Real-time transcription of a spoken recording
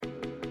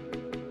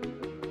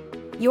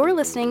You're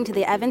listening to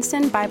the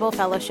Evanston Bible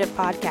Fellowship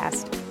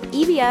Podcast.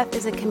 EBF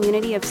is a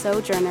community of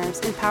sojourners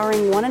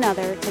empowering one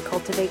another to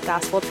cultivate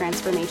gospel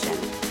transformation.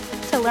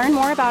 To learn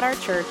more about our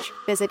church,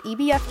 visit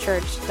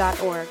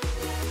ebfchurch.org.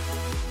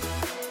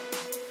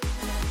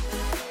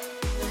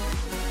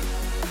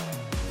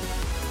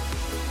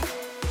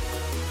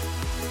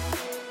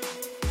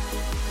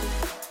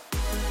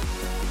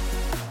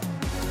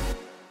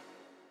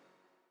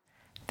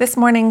 This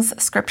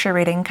morning's scripture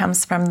reading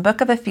comes from the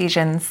book of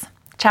Ephesians,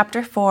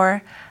 chapter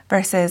 4,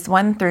 verses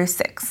 1 through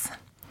 6.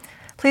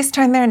 Please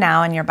turn there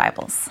now in your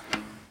Bibles.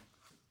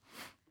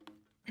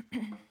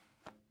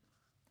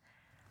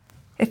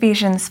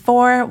 Ephesians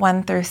 4,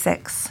 1 through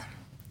 6.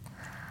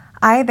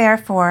 I,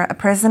 therefore, a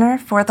prisoner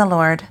for the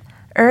Lord,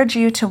 urge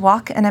you to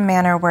walk in a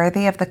manner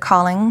worthy of the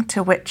calling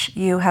to which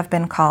you have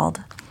been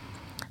called,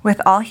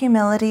 with all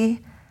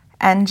humility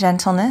and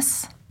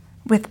gentleness,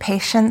 with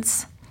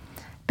patience,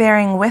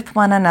 bearing with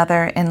one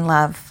another in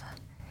love,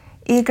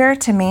 eager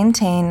to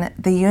maintain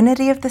the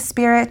unity of the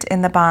Spirit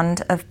in the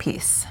bond of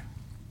peace.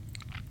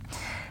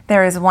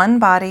 There is one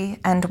body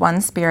and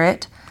one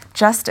Spirit,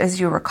 just as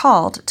you were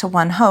called to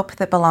one hope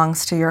that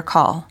belongs to your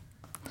call.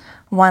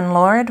 One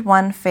Lord,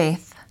 one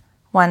faith,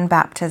 one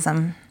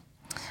baptism.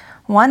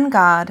 One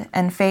God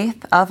and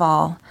faith of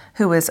all,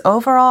 who is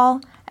over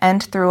all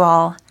and through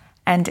all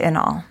and in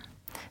all.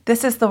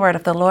 This is the word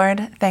of the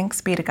Lord. Thanks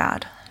be to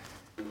God.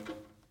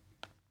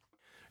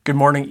 Good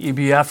morning,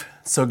 EBF.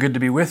 So good to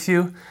be with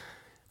you.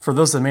 For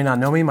those that may not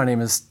know me, my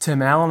name is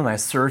Tim Allen, and I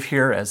serve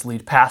here as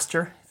lead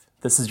pastor.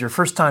 If this is your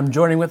first time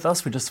joining with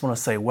us, we just want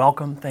to say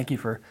welcome. Thank you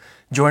for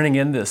joining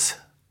in this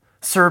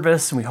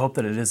service, and we hope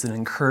that it is an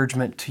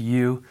encouragement to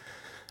you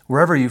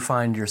wherever you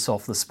find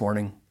yourself this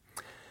morning.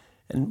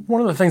 And one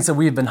of the things that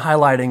we've been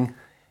highlighting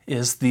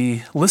is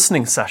the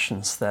listening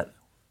sessions that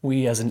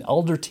we as an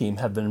elder team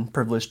have been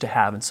privileged to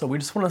have. And so we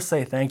just want to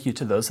say thank you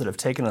to those that have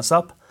taken us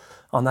up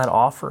on that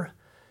offer.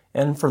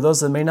 And for those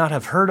that may not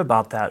have heard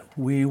about that,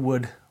 we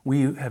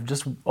have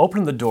just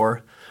opened the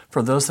door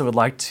for those that would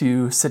like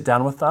to sit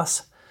down with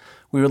us.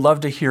 We would love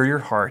to hear your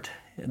heart,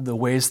 the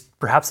ways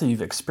perhaps that you've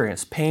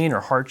experienced pain or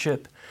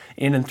hardship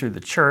in and through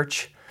the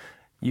church.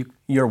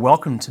 You're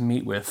welcome to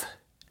meet with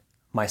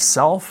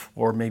myself,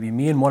 or maybe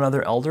me and one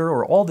other elder,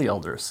 or all the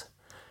elders.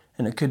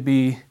 And it could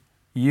be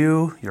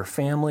you, your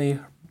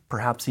family,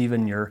 perhaps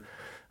even your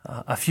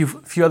a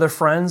few other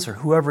friends, or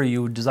whoever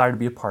you desire to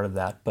be a part of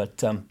that.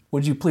 But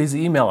would you please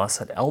email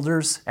us at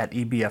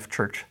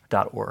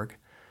elders@ebfchurch.org.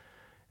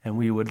 And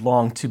we would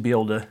long to be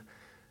able to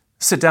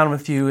sit down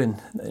with you in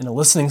a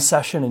listening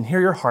session and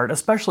hear your heart,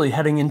 especially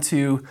heading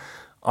into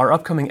our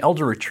upcoming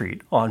elder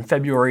retreat on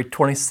February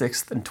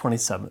 26th and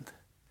 27th.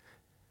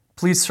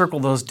 Please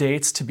circle those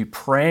dates to be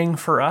praying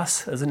for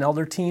us as an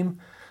elder team.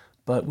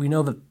 But we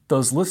know that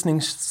those listening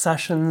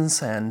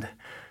sessions and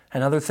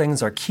other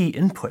things are key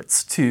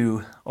inputs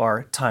to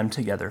our time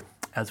together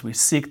as we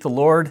seek the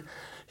Lord,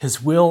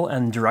 His will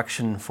and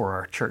direction for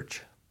our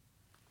church.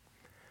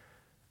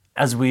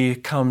 As we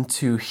come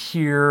to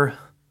hear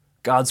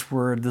God's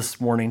word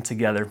this morning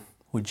together,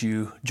 would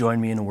you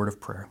join me in a word of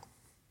prayer?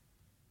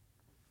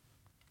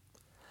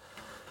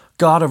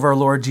 God of our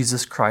Lord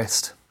Jesus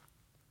Christ,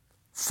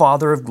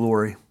 Father of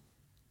glory,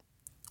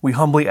 we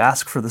humbly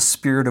ask for the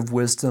spirit of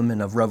wisdom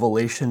and of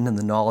revelation and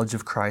the knowledge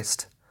of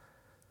Christ,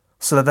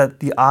 so that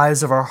the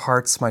eyes of our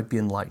hearts might be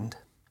enlightened.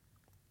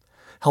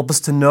 Help us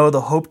to know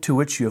the hope to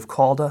which you have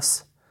called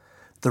us,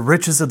 the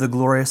riches of the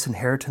glorious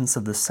inheritance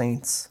of the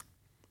saints,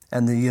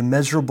 and the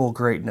immeasurable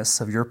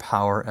greatness of your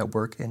power at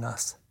work in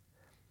us.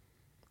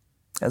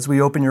 As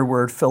we open your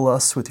word, fill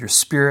us with your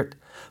spirit,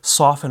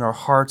 soften our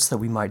hearts that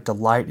we might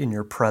delight in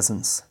your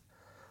presence,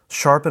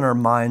 sharpen our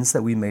minds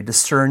that we may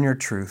discern your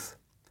truth,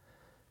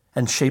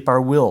 and shape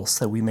our wills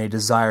that we may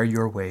desire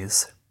your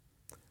ways.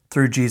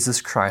 Through Jesus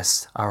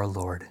Christ our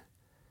Lord.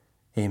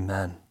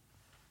 Amen.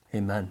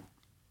 Amen.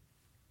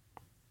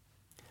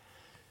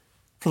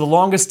 For the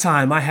longest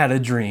time, I had a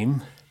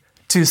dream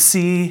to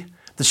see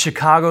the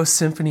Chicago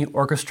Symphony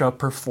Orchestra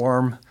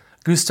perform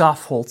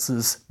Gustav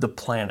Holst's The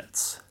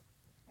Planets.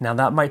 Now,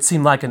 that might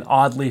seem like an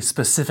oddly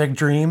specific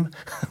dream,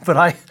 but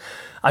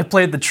I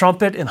played the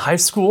trumpet in high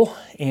school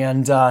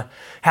and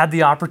had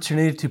the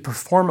opportunity to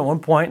perform at one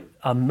point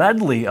a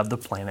medley of the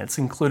planets,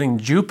 including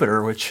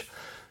Jupiter, which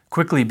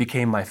quickly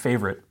became my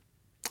favorite.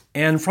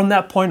 And from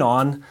that point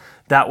on,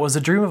 that was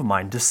a dream of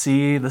mine, to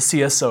see the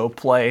CSO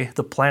play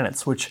The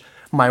Planets, which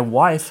my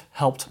wife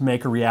helped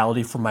make a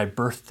reality for my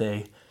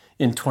birthday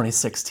in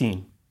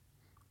 2016.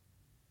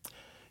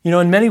 You know,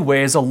 in many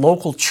ways, a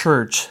local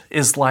church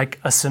is like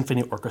a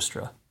symphony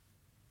orchestra,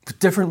 with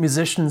different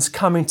musicians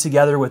coming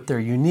together with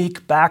their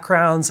unique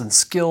backgrounds and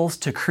skills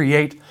to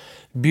create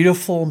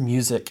beautiful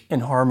music in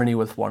harmony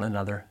with one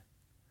another.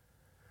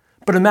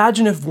 But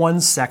imagine if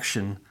one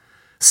section,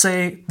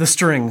 say the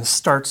strings,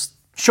 starts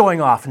showing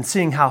off and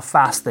seeing how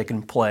fast they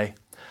can play.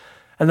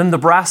 And then the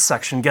brass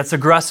section gets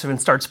aggressive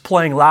and starts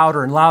playing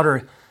louder and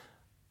louder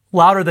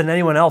than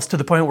anyone else, to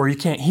the point where you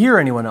can't hear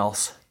anyone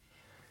else.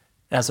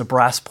 As a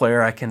brass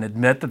player, I can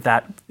admit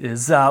that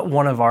is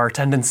one of our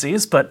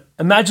tendencies, but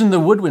imagine the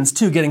woodwinds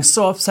too getting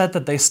so upset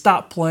that they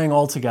stop playing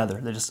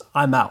altogether.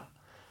 I'm out.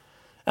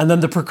 And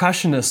then the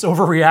percussionists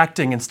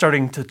overreacting and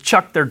starting to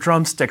chuck their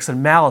drumsticks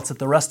and mallets at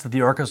the rest of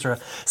the orchestra.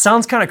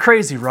 Sounds kind of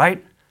crazy,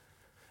 right?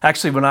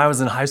 Actually, when I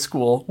was in high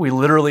school, we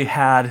literally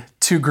had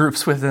two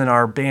groups within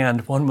our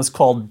band. One was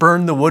called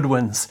Burn the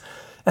Woodwinds,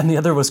 and the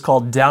other was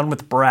called Down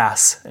with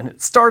Brass. And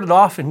it started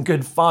off in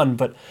good fun,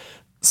 but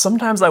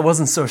sometimes I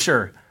wasn't so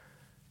sure.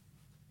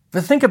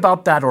 But think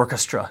about that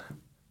orchestra.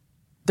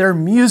 Their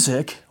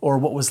music, or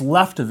what was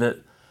left of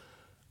it,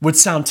 would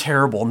sound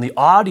terrible, and the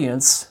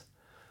audience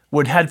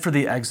would head for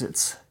the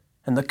exits.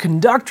 And the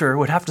conductor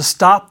would have to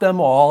stop them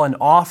all and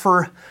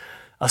offer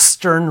a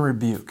stern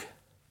rebuke.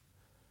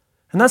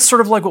 And that's sort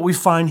of like what we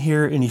find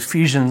here in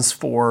Ephesians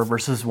 4,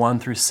 verses 1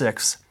 through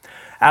 6.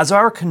 As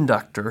our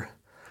conductor,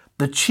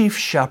 the chief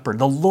shepherd,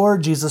 the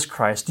Lord Jesus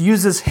Christ,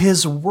 uses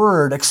his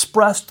word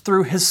expressed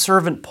through his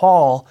servant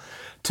Paul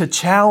to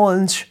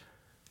challenge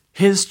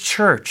his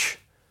church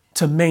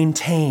to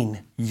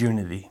maintain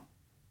unity.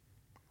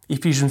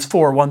 Ephesians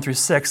 4, 1 through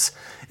 6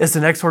 is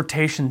an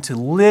exhortation to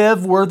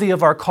live worthy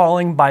of our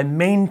calling by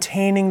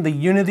maintaining the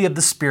unity of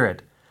the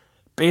Spirit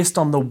based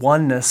on the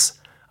oneness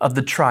of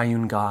the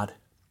triune God.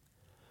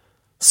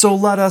 So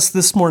let us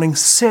this morning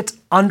sit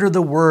under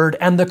the Word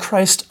and the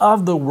Christ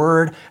of the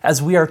Word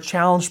as we are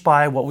challenged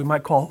by what we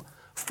might call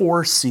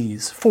 4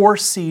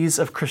 C's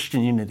of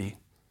Christian unity: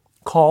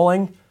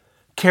 calling,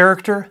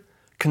 character,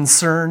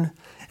 concern,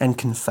 and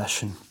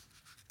confession.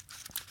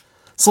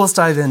 So let's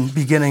dive in,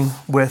 beginning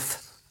with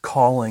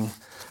calling.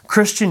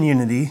 Christian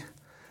unity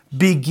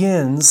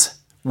begins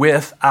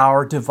with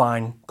our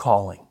divine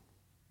calling.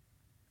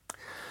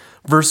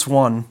 Verse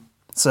 1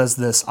 says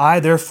this: I,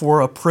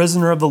 therefore, a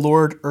prisoner of the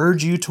Lord,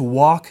 urge you to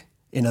walk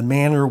in a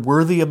manner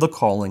worthy of the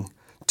calling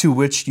to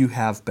which you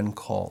have been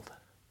called.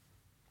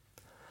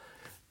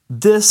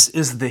 This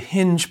is the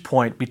hinge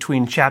point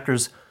between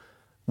chapters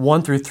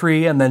 1 through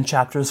 3 and then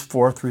chapters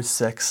 4 through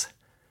 6.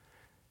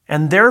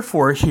 And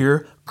therefore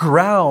here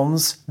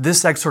grounds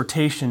this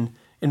exhortation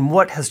in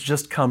what has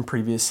just come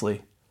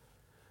previously.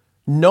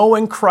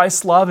 Knowing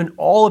Christ's love in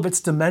all of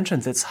its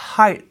dimensions, its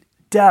height,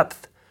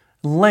 depth,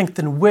 length,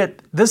 and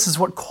width, this is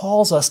what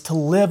calls us to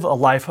live a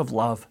life of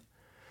love.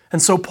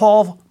 And so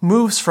Paul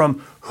moves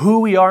from who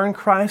we are in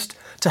Christ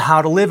to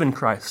how to live in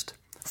Christ,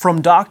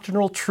 from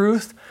doctrinal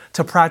truth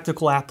to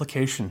practical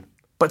application,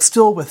 but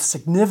still with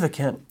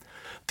significant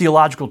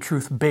theological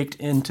truth baked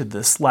into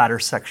this latter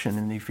section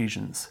in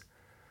Ephesians.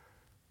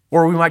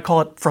 Or we might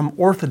call it from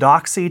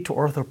orthodoxy to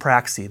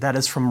orthopraxy, that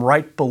is, from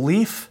right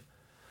belief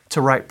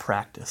to right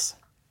practice.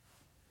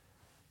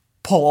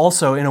 Paul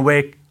also, in a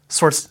way,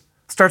 starts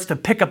to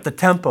pick up the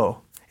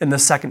tempo in the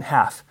second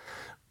half.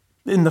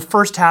 In the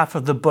first half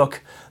of the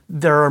book,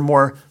 there are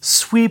more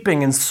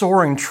sweeping and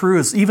soaring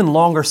truths, even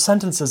longer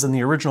sentences in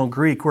the original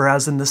Greek,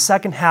 whereas in the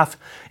second half,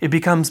 it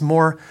becomes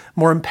more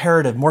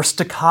imperative, more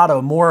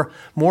staccato,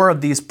 more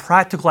of these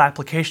practical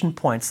application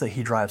points that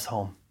he drives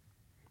home.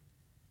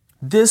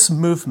 This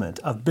movement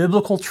of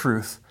biblical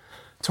truth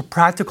to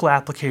practical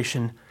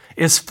application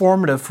is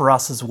formative for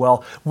us as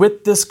well.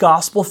 With this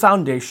gospel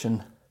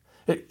foundation,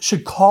 it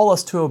should call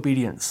us to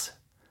obedience.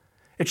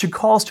 It should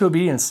call us to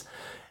obedience.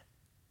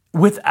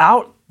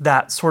 Without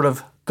that sort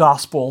of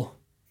gospel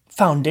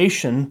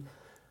foundation,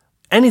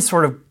 any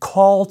sort of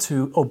call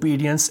to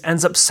obedience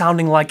ends up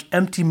sounding like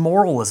empty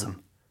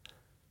moralism.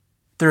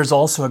 There is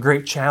also a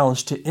great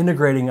challenge to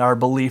integrating our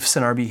beliefs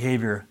and our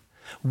behavior.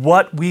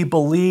 What we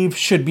believe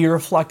should be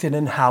reflected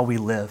in how we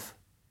live.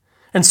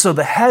 And so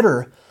the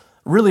header,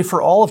 really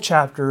for all of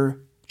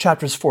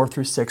chapters 4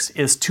 through 6,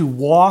 is to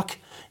walk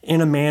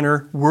in a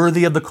manner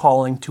worthy of the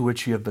calling to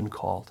which you have been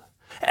called.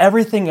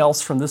 Everything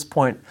else from this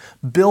point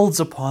builds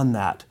upon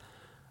that.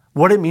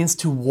 What it means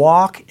to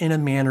walk in a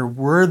manner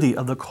worthy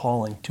of the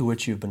calling to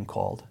which you've been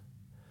called.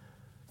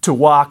 To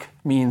walk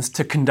means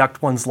to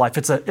conduct one's life.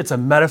 It's a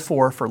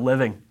metaphor for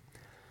living.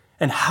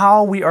 And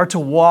how we are to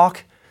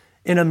walk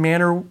in a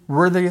manner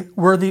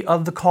worthy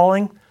of the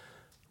calling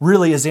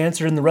really is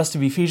answered in the rest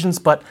of Ephesians,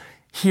 but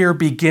here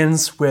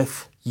begins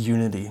with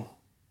unity.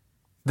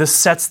 This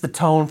sets the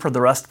tone for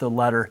the rest of the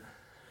letter.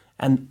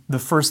 And the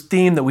first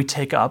theme that we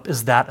take up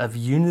is that of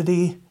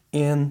unity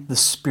in the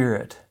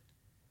Spirit.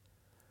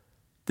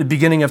 The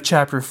beginning of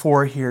chapter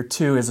 4 here,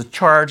 too, is a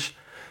charge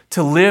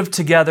to live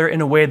together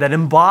in a way that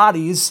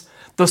embodies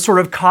the sort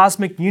of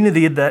cosmic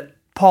unity that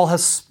Paul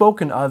has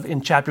spoken of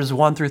in chapters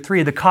 1 through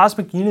 3, the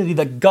cosmic unity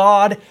that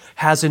God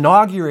has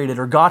inaugurated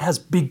or God has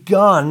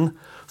begun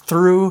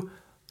through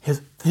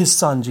his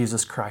Son,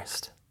 Jesus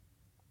Christ.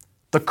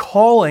 The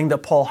calling that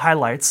Paul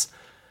highlights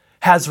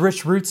has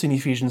rich roots in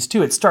Ephesians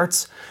 2. It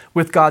starts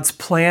with God's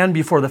plan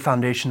before the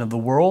foundation of the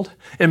world.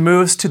 It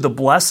moves to the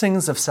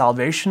blessings of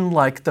salvation,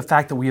 like the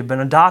fact that we have been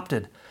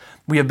adopted,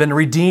 we have been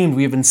redeemed,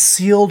 we have been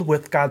sealed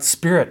with God's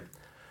Spirit.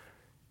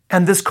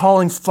 And this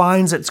calling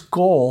finds its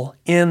goal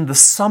in the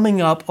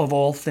summing up of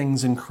all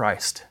things in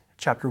Christ.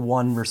 Chapter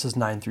 1, verses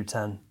 9 through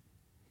 10.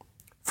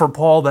 For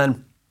Paul,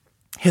 then,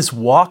 his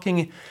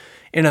walking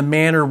in a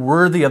manner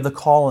worthy of the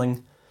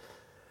calling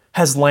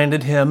has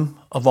landed him,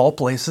 of all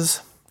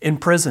places, in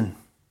prison.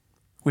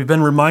 We've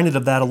been reminded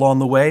of that along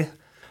the way,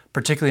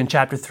 particularly in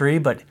chapter 3,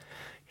 but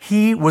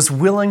he was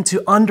willing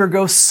to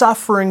undergo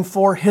suffering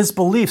for his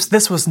beliefs.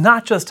 This was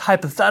not just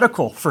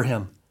hypothetical for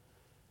him.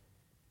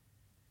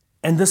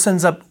 And this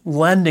ends up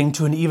lending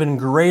to an even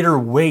greater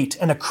weight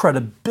and a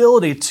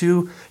credibility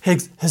to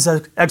his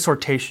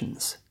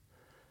exhortations.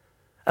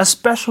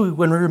 Especially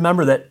when we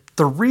remember that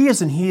the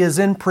reason he is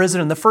in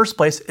prison in the first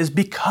place is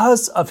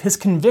because of his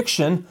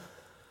conviction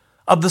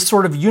of the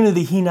sort of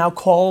unity he now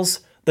calls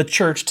the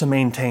church to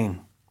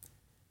maintain.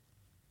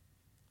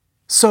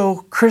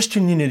 So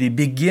Christian unity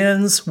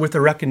begins with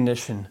the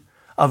recognition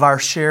of our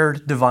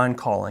shared divine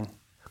calling.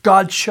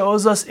 God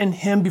chose us in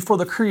him before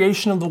the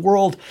creation of the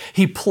world.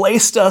 He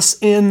placed us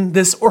in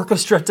this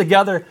orchestra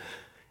together.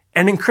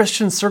 And in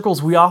Christian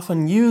circles, we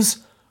often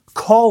use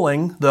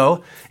calling,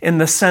 though, in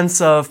the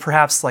sense of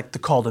perhaps like the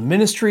call to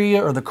ministry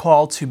or the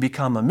call to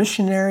become a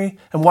missionary.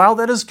 And while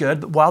that is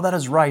good, while that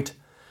is right,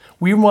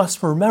 we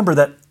must remember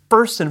that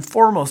first and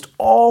foremost,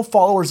 all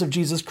followers of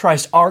Jesus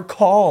Christ are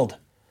called.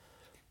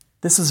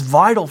 This is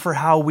vital for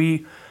how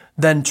we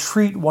then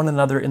treat one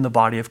another in the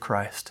body of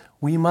Christ.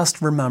 We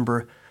must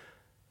remember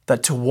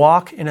that to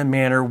walk in a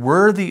manner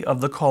worthy of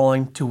the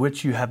calling to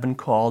which you have been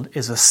called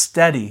is a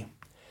steady,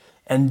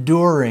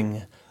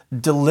 enduring,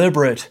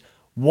 deliberate,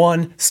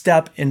 one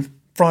step in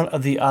front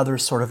of the other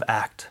sort of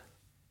act.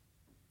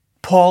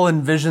 Paul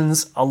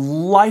envisions a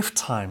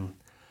lifetime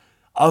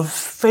of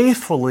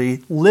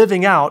faithfully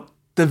living out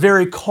the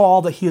very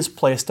call that he has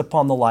placed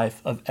upon the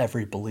life of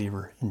every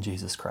believer in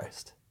Jesus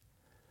Christ.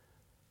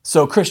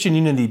 So Christian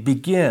unity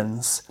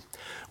begins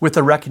with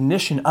the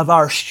recognition of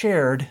our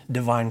shared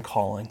divine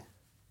calling.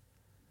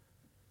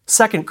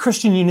 Second,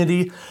 Christian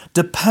unity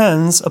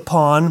depends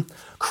upon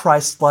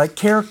Christ-like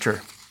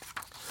character.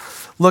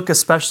 Look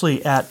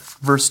especially at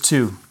verse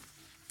 2.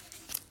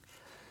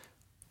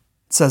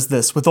 It says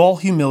this, with all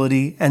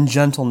humility and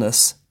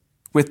gentleness,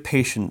 with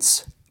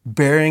patience,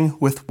 bearing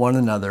with one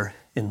another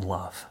in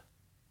love.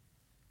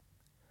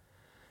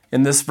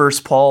 In this verse,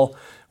 Paul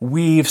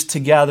weaves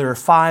together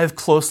 5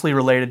 closely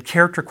related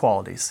character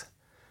qualities.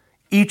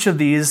 Each of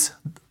these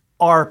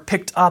are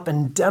picked up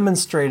and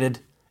demonstrated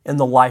in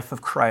the life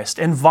of Christ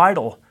and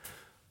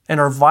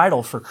are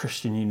vital for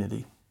Christian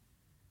unity.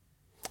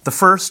 The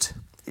first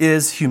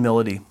is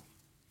humility.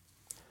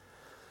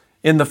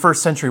 In the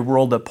first century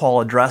world that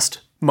Paul addressed,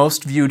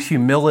 most viewed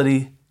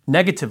humility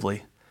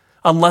negatively,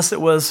 unless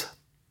it was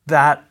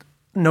that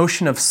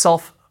notion of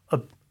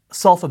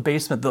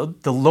self-abasement,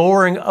 the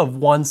lowering of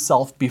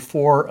oneself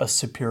before a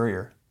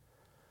superior.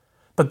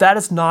 But that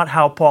is not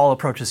how Paul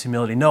approaches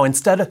humility. No,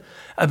 instead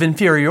of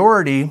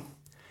inferiority,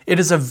 it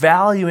is a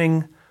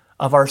valuing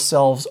of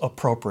ourselves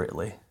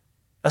appropriately,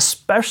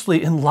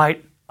 especially in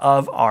light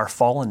of our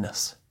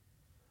fallenness.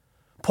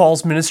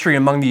 Paul's ministry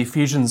among the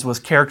Ephesians was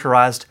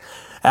characterized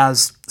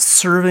as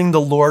serving the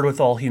Lord with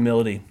all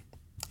humility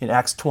in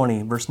Acts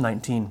 20, verse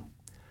 19.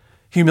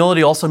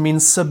 Humility also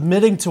means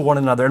submitting to one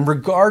another and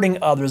regarding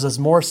others as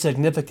more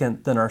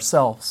significant than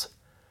ourselves.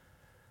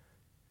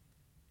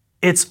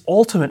 Its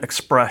ultimate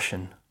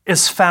expression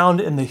is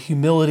found in the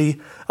humility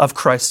of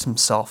Christ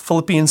himself.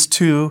 Philippians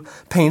 2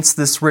 paints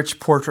this rich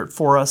portrait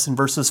for us in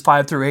verses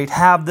 5 through 8.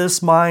 Have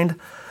this mind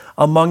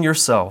among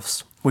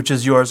yourselves, which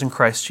is yours in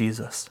Christ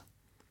Jesus,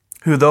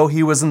 who though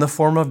he was in the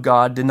form of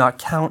God, did not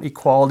count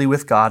equality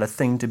with God a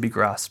thing to be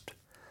grasped,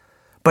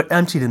 but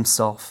emptied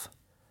himself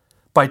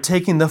by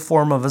taking the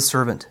form of a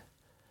servant,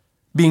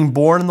 being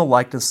born in the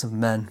likeness of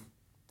men,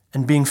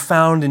 and being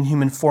found in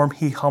human form,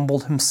 he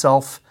humbled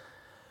himself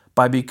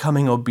by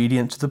becoming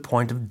obedient to the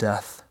point of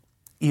death,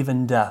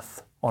 even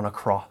death on a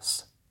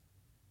cross.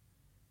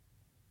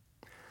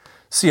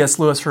 C.S.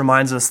 Lewis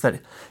reminds us that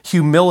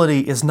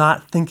humility is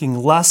not thinking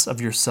less of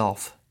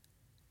yourself.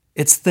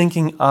 It's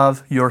thinking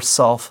of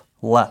yourself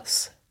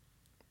less.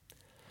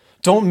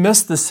 Don't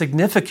miss the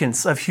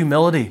significance of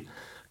humility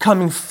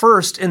coming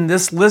first in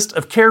this list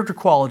of character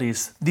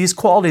qualities, these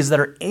qualities that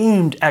are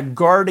aimed at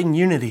guarding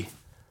unity.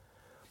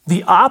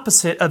 The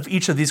opposite of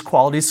each of these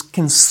qualities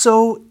can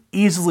so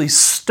easily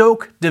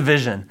stoke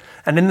division.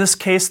 And in this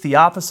case, the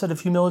opposite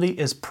of humility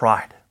is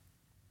pride.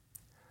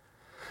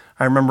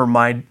 I remember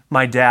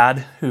my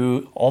dad,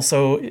 who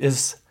also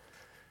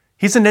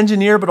he's an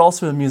engineer, but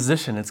also a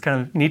musician. It's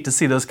kind of neat to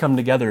see those come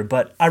together.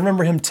 But I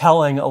remember him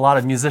telling a lot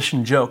of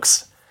musician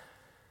jokes.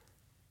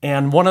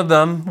 And one of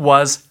them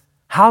was,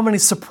 how many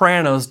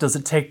sopranos does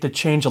it take to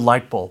change a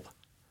light bulb?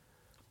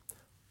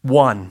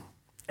 1,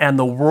 and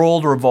the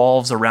world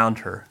revolves around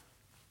her.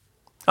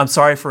 I'm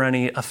sorry for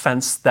any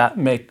offense that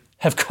may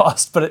have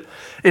caused, but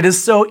it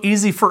is so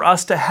easy for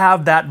us to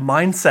have that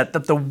mindset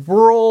that the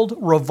world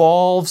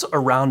revolves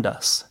around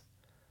us.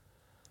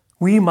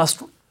 We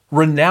must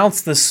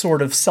renounce this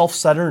sort of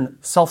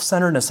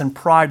self-centeredness and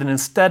pride and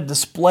instead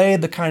display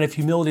the kind of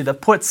humility that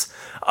puts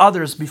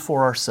others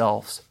before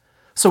ourselves.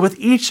 So with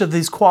each of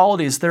these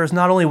qualities, there is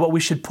not only what we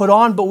should put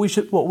on, but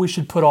what we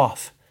should put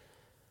off.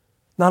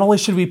 Not only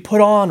should we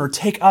put on or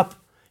take up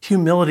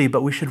humility,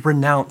 but we should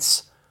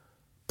renounce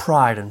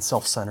pride and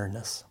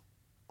self-centeredness.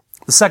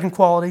 The second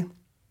quality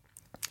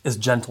is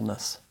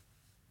gentleness.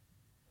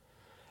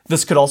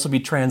 This could also be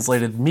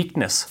translated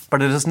meekness,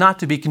 but it is not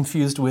to be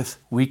confused with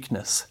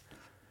weakness.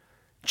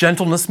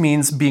 Gentleness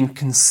means being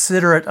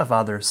considerate of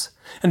others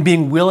and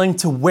being willing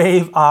to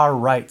waive our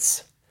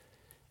rights.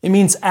 It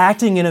means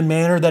acting in a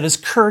manner that is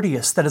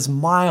courteous, that is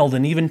mild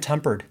and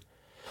even-tempered,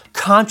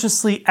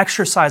 consciously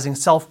exercising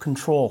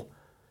self-control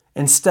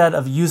instead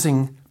of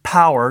using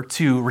power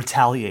to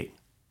retaliate.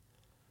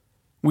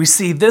 We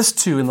see this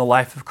too in the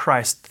life of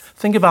Christ.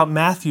 Think about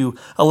Matthew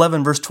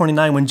 11, verse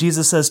 29, when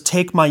Jesus says,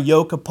 "Take my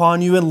yoke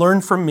upon you and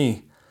learn from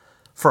me,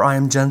 for I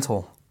am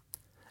gentle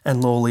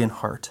and lowly in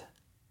heart,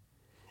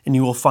 and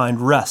you will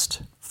find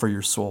rest for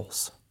your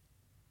souls."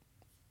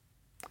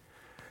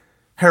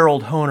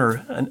 Harold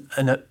Hoehner,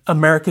 an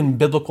American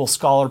biblical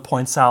scholar,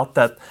 points out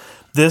that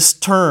this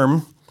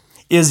term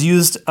is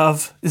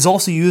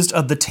also used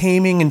of the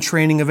taming and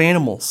training of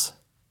animals.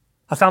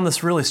 I found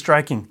this really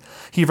striking.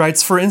 He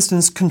writes, "For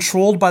instance,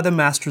 controlled by the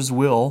master's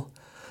will,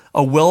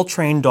 a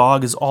well-trained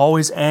dog is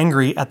always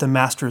angry at the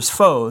master's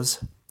foes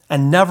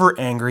and never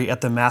angry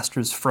at the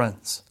master's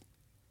friends.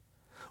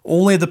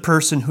 Only the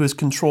person who is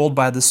controlled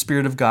by the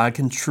Spirit of God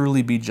can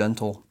truly be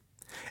gentle,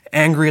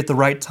 angry at the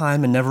right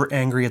time and never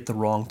angry at the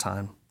wrong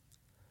time.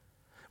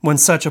 When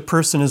such a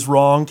person is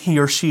wronged, he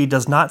or she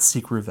does not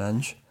seek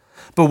revenge.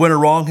 But when a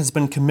wrong has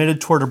been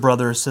committed toward a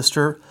brother or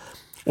sister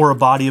or a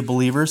body of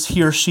believers,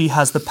 he or she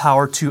has the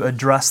power to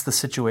address the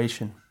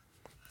situation.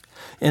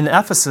 In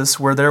Ephesus,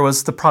 where there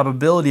was the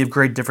probability of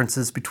great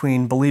differences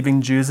between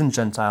believing Jews and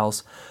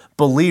Gentiles,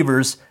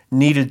 believers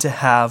needed to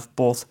have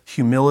both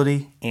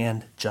humility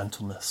and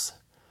gentleness."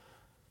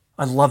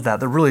 I love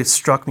that. That really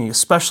struck me,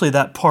 especially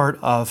that part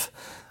of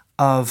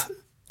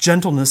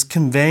gentleness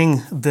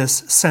conveying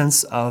this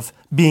sense of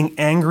being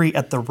angry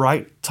at the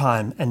right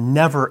time and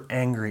never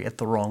angry at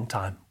the wrong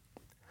time.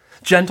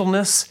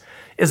 Gentleness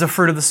is a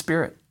fruit of the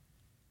Spirit.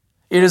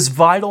 It is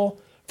vital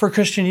for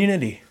Christian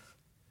unity.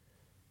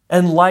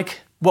 And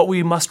like what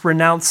we must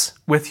renounce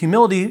with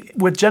humility,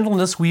 with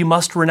gentleness, we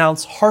must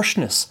renounce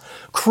harshness,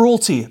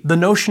 cruelty, the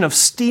notion of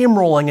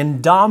steamrolling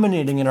and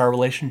dominating in our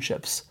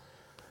relationships,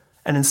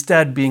 and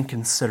instead being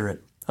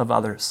considerate of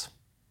others.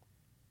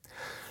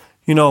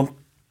 You know,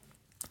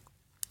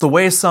 the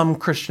way some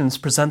Christians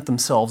present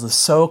themselves is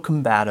so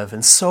combative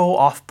and so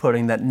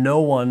off-putting that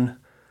no one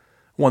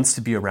wants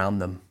to be around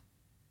them,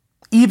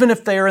 even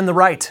if they are in the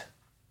right.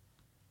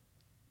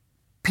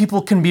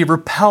 People can be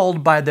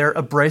repelled by their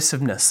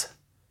abrasiveness,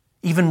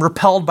 even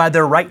repelled by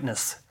their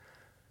rightness.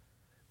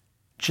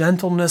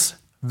 Gentleness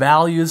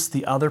values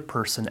the other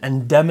person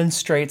and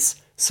demonstrates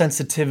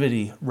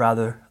sensitivity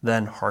rather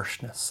than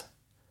harshness.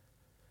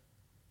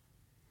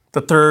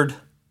 The third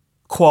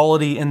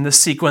quality in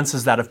this sequence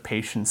is that of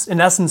patience.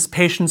 In essence,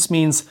 patience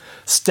means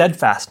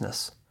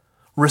steadfastness,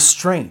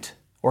 restraint,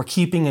 or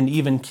keeping an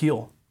even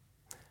keel.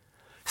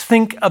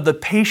 Think of the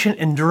patient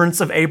endurance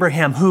of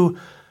Abraham, who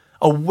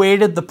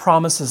awaited the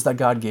promises that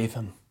God gave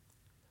him,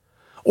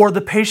 or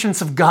the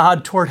patience of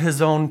God toward his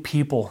own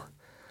people.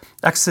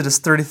 Exodus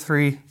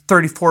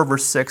 34,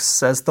 verse 6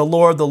 says, the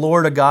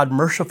Lord, a God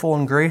merciful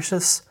and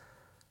gracious,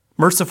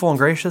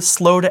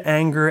 slow to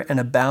anger and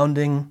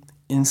abounding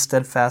in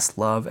steadfast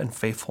love and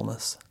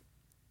faithfulness."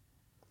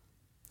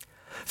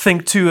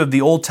 Think too of the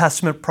Old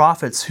Testament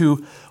prophets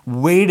who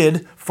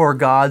waited for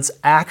God's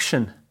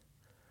action.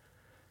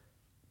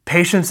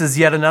 Patience is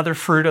yet another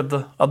fruit of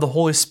the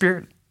Holy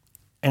Spirit.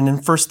 And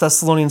in 1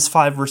 Thessalonians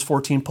 5, verse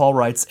 14, Paul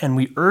writes, "And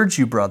we urge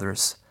you,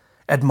 brothers,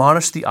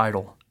 admonish the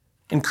idle,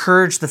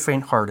 encourage the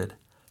faint-hearted,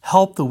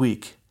 help the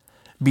weak,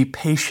 be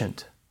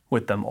patient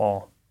with them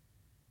all."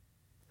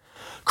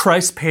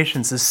 Christ's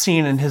patience is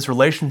seen in his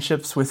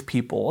relationships with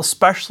people,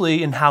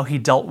 especially in how he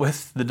dealt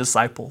with the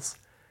disciples.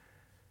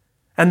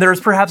 And there is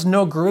perhaps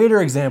no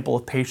greater example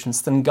of patience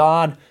than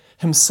God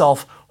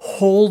himself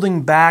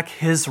holding back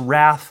his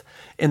wrath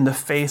in the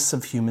face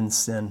of human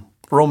sin.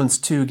 Romans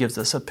 2 gives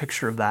us a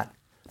picture of that.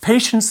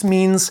 Patience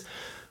means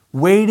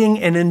waiting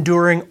and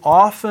enduring,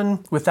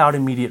 often without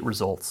immediate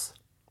results.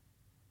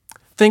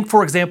 Think,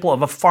 for example,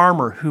 of a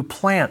farmer who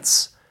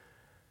plants,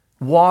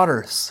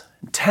 waters,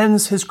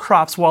 tends his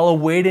crops while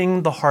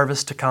awaiting the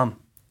harvest to come.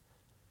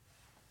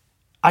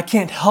 I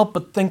can't help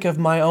but think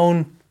of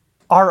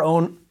our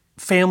own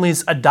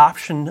family's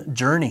adoption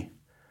journey.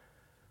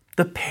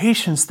 The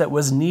patience that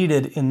was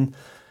needed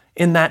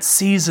in that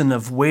season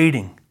of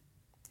waiting,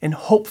 in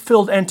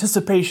hope-filled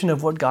anticipation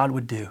of what God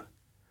would do.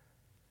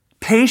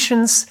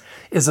 Patience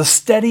is a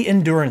steady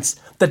endurance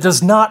that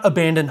does not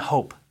abandon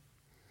hope.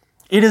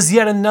 It is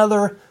yet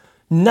another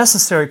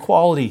necessary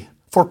quality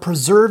for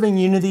preserving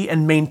unity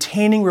and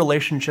maintaining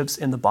relationships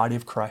in the body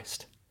of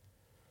Christ.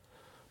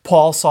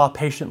 Paul saw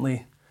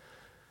patience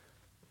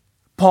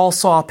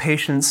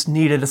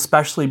needed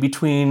especially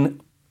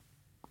between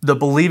the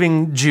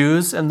believing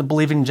Jews and the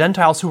believing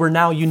Gentiles who were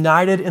now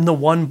united in the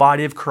one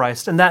body of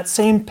Christ. And that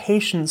same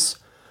patience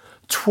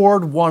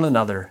toward one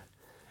another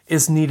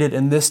is needed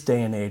in this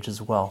day and age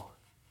as well.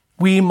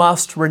 We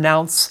must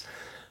renounce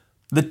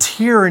the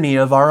tyranny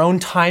of our own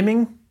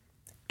timing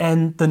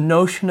and the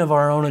notion of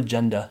our own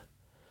agenda.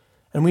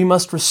 And we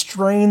must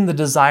restrain the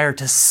desire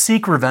to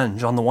seek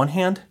revenge on the one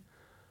hand,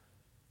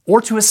 or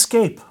to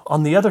escape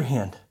on the other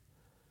hand,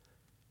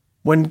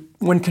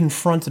 when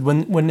confronted,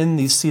 when in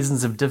these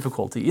seasons of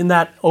difficulty. In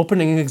that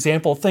opening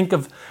example, think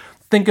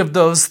of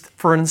those,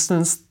 for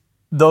instance,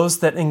 those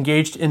that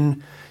engaged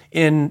in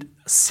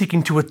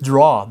seeking to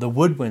withdraw, the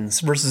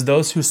woodwinds, versus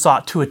those who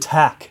sought to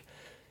attack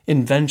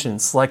in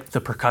vengeance, like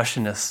the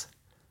percussionists.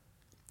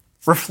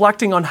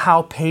 Reflecting on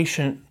how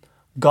patient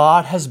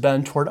God has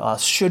been toward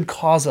us should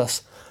cause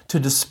us to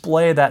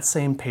display that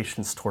same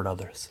patience toward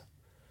others.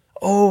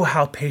 Oh,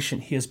 how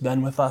patient He has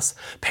been with us.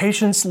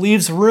 Patience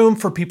leaves room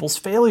for people's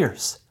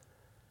failures.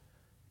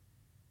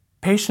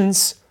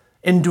 Patience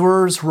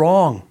endures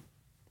wrong.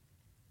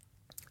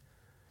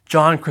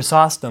 John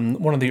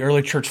Chrysostom, one of the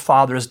early church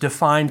fathers,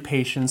 defined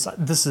patience.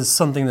 This is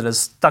something that has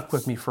stuck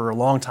with me for a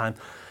long time.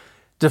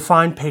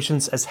 Defined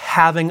patience as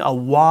having a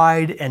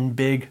wide and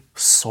big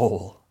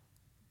soul.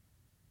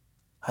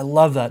 I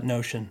love that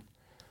notion.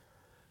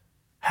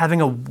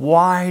 Having a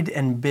wide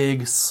and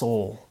big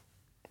soul.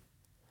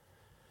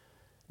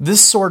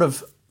 This sort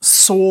of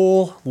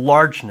soul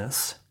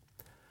largeness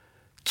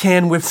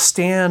can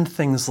withstand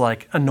things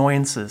like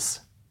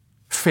annoyances,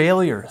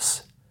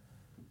 failures,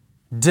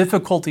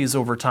 difficulties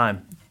over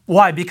time.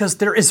 Why? Because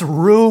there is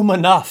room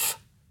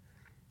enough.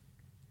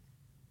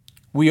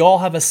 We all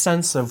have a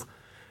sense of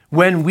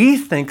when we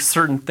think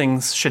certain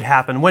things should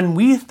happen, when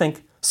we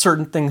think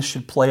certain things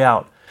should play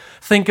out.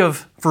 Think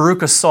of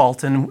Veruca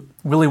Salt in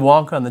Willy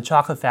Wonka and the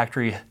Chocolate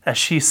Factory as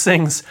she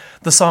sings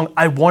the song,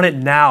 "I Want It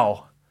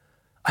Now."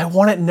 I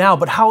want it now,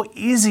 but how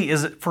easy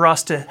is it for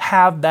us to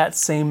have that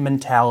same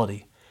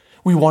mentality?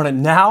 We want it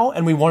now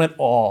and we want it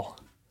all.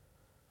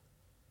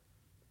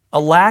 A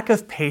lack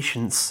of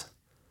patience,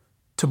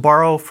 to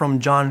borrow from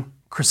John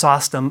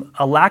Chrysostom,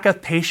 a lack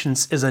of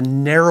patience is a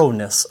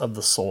narrowness of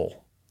the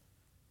soul.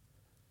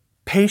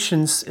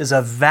 Patience is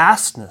a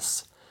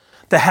vastness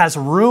that has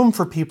room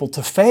for people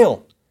to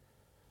fail.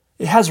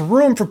 It has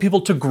room for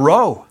people to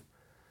grow.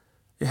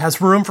 It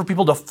has room for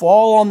people to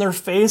fall on their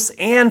face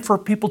and for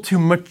people to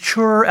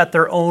mature at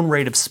their own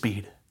rate of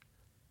speed.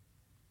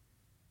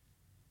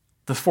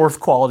 The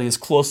fourth quality is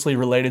closely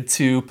related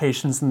to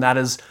patience, and that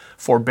is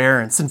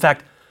forbearance. In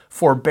fact,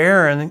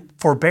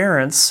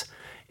 forbearance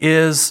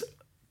is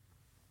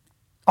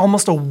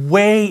almost a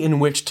way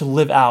in which to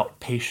live out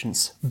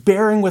patience.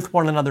 Bearing with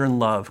one another in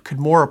love could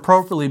more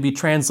appropriately be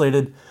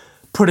translated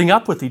putting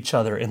up with each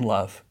other in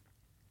love.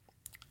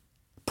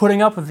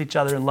 Putting up with each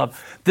other in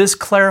love. This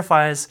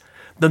clarifies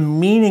the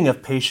meaning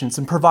of patience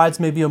and provides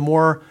maybe a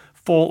more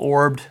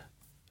full-orbed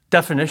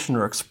definition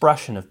or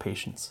expression of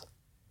patience.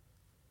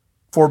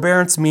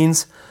 Forbearance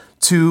means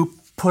to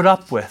put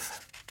up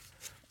with,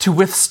 to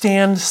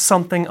withstand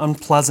something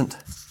unpleasant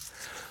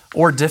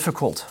or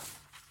difficult,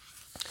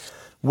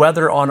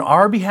 whether on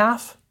our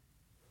behalf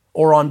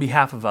or on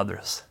behalf of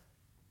others.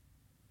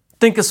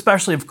 Think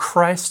especially of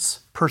Christ's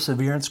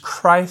perseverance,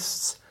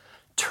 Christ's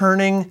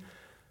turning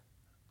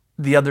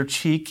the other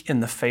cheek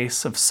in the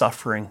face of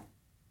suffering,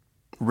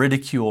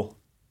 ridicule,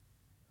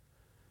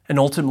 and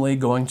ultimately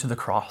going to the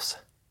cross.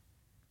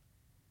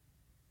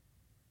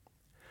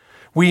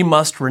 We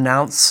must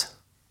renounce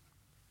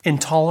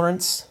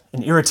intolerance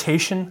and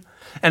irritation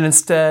and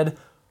instead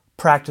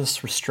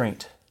practice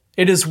restraint.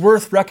 It is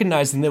worth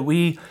recognizing that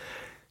we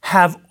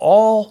have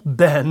all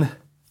been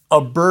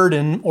a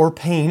burden or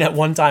pain at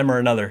one time or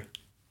another.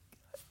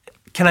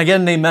 Can I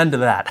get an amen to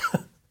that?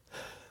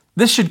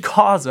 This should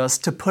cause us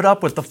to put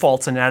up with the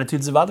faults and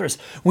attitudes of others.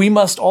 We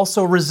must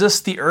also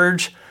resist the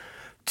urge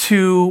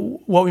to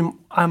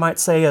I might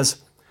say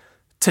is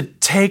to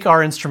take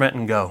our instrument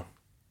and go.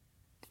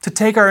 To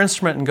take our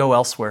instrument and go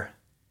elsewhere.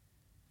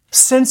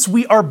 Since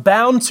we are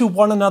bound to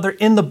one another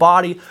in the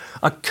body,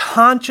 a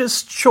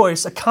conscious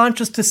choice, a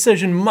conscious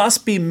decision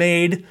must be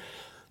made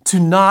to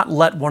not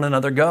let one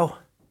another go.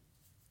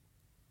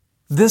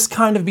 This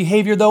kind of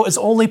behavior, though, is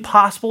only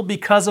possible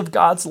because of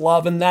God's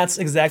love, and that's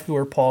exactly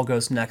where Paul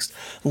goes next.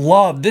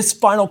 Love, this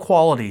final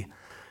quality,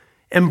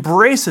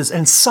 embraces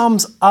and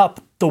sums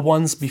up the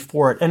ones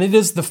before it, and it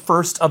is the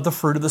first of the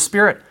fruit of the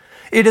Spirit.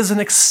 It is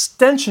an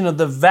extension of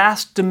the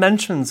vast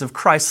dimensions of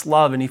Christ's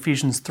love in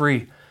Ephesians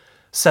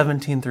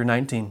 3:17 through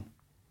 19.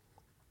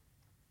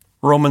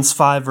 Romans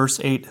 5, verse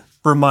 8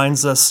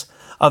 reminds us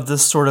of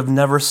this sort of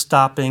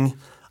never-stopping,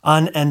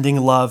 unending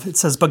love. It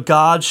says, "But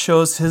God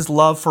shows His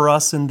love for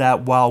us in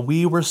that while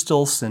we were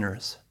still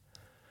sinners,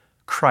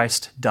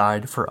 Christ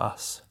died for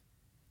us."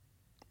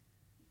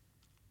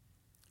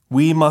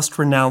 We must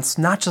renounce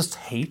not just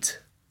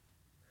hate,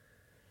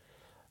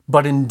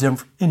 but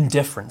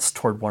indifference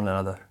toward one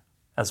another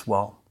as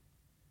well.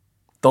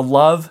 The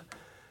love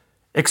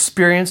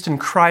experienced in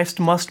Christ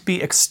must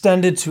be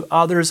extended to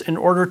others in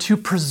order to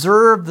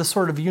preserve the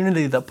sort of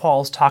unity that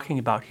Paul is talking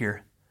about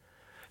here.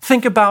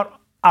 Think about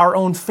our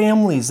own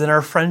families and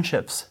our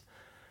friendships.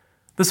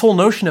 This whole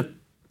notion of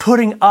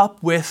putting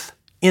up with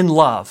in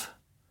love,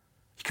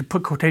 you could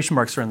put quotation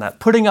marks around that,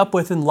 putting up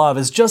with in love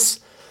is just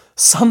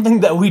something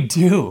that we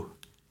do.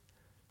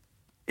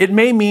 It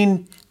may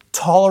mean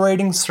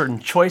tolerating certain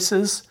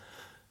choices,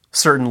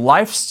 certain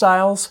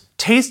lifestyles,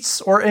 tastes,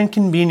 or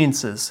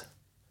inconveniences.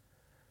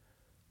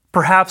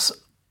 Perhaps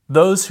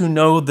those who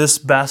know this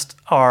best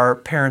are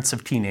parents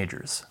of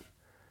teenagers.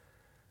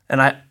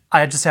 And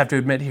I just have to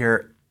admit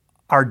here,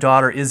 our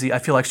daughter Izzy, I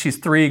feel like she's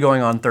 3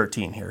 going on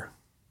 13 here.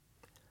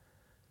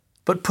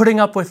 But putting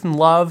up with in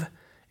love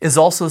is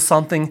also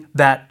something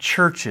that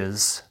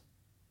churches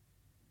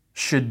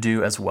should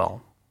do as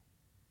well.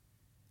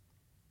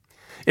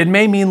 It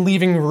may mean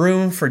leaving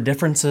room for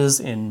differences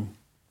in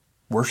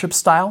worship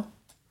style,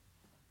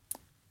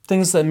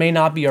 things that may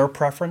not be our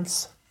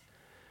preference.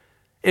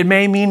 It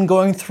may mean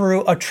going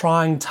through a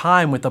trying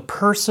time with a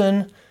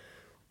person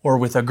or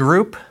with a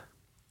group,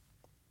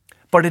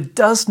 but it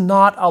does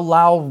not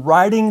allow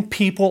writing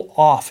people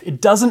off.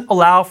 It doesn't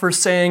allow for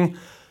saying,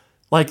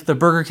 like the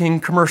Burger King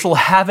commercial,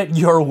 have it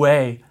your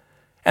way,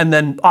 and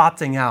then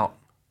opting out,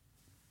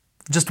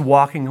 just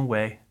walking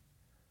away.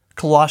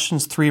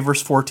 Colossians 3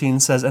 verse 14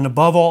 says, and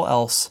above all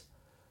else,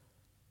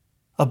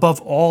 above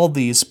all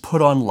these,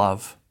 put on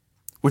love,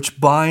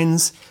 which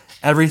binds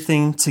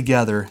everything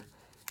together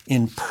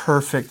in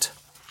perfect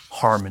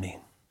harmony.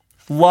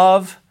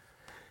 Love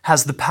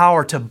has the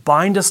power to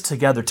bind us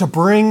together, to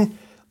bring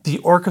the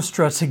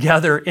orchestra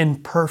together in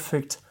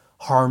perfect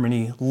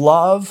harmony.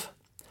 Love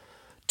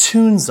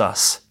tunes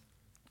us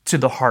to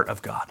the heart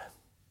of God.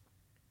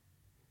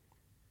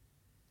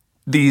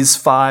 These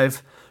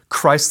 5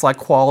 Christ-like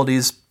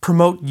qualities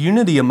promote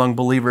unity among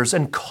believers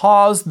and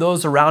cause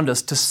those around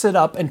us to sit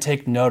up and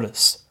take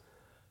notice.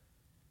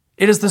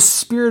 It is the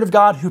Spirit of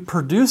God who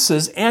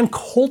produces and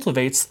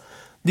cultivates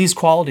these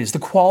qualities, the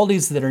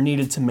qualities that are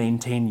needed to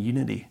maintain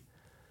unity.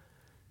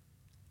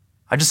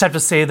 I just have to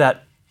say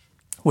that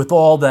with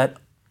all that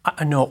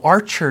I know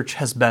our church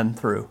has been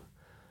through,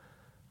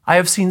 I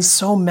have seen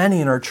so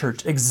many in our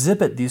church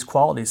exhibit these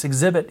qualities,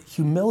 exhibit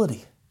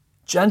humility,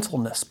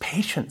 gentleness,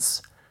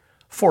 patience,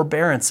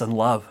 forbearance, and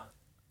love.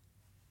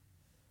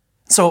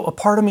 So a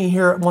part of me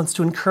here wants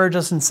to encourage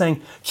us in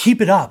saying,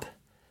 keep it up.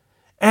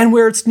 And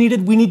where it's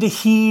needed, we need to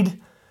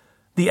heed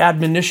the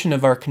admonition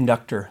of our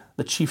conductor,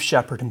 the chief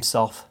shepherd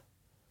himself.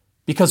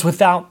 Because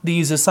without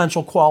these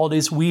essential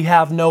qualities, we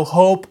have no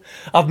hope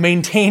of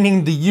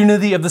maintaining the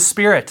unity of the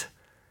Spirit.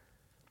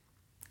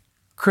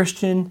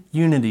 Christian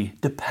unity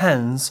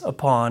depends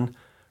upon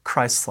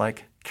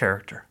Christ-like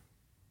character.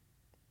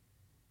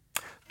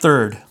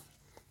 Third,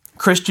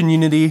 Christian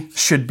unity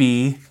should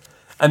be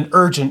an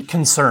urgent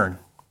concern.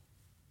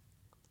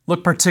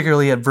 Look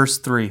particularly at verse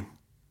 3.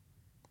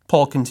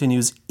 Paul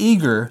continues,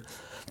 eager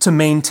to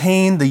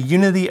maintain the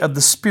unity of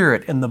the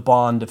Spirit in the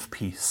bond of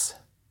peace.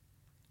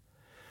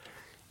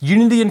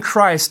 Unity in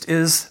Christ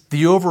is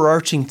the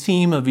overarching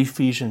theme of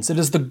Ephesians. It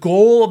is the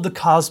goal of the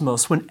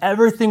cosmos when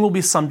everything will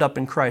be summed up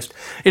in Christ.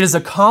 It is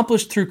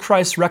accomplished through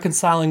Christ's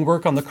reconciling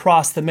work on the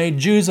cross that made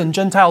Jews and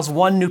Gentiles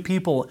one new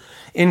people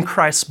in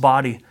Christ's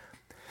body.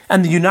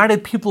 And the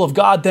united people of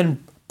God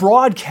then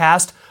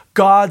broadcast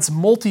God's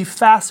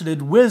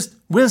multifaceted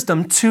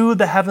wisdom to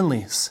the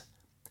heavenlies.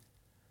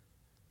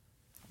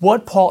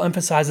 What Paul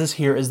emphasizes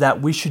here is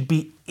that we should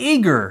be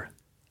eager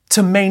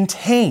to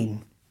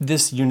maintain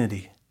this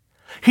unity.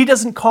 He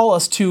doesn't call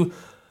us to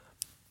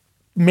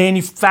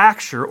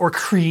manufacture or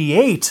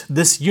create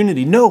this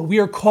unity. No, we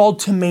are called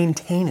to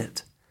maintain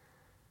it.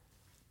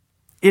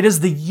 It is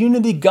the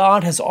unity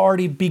God has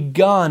already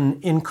begun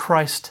in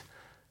Christ.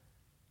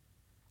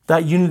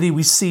 That unity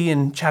we see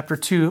in chapter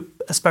 2,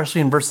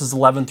 especially in verses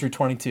 11 through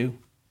 22.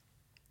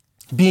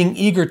 Being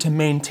eager to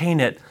maintain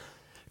it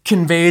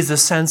conveys a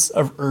sense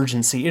of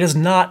urgency. It is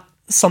not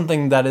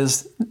something that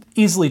is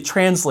easily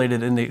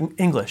translated into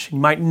English. You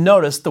might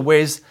notice the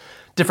ways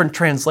different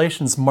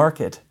translations mark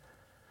it.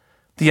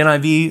 The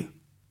NIV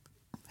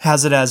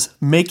has it as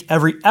make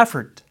every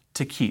effort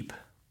to keep.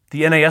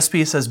 The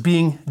NASB says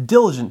being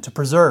diligent to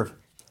preserve.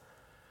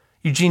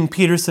 Eugene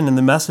Peterson in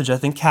The Message, I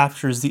think,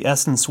 captures the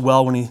essence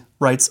well when he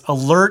writes,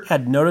 alert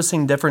at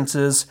noticing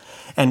differences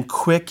and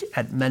quick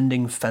at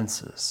mending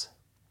fences.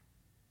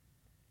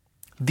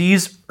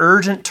 These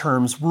urgent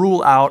terms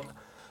rule out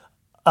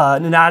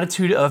an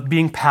attitude of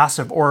being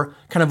passive or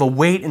kind of a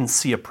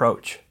wait-and-see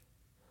approach.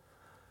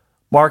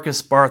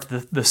 Marcus Barth,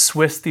 the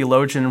Swiss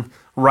theologian,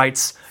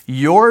 writes,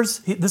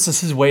 this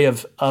is his way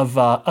of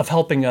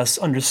helping us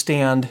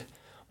understand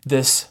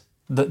this,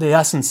 the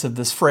essence of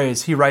this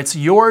phrase. He writes,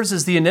 yours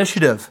is the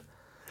initiative.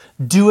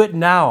 Do it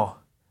now.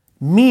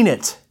 Mean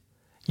it.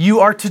 You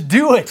are to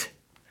do it.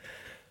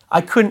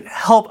 I couldn't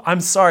help,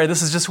 I'm sorry,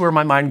 this is just where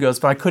my mind goes,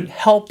 but I couldn't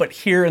help but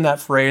hear in that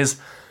phrase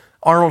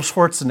Arnold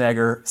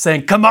Schwarzenegger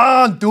saying, come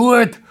on, do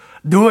it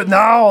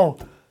now.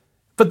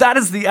 But that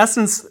is the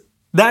essence.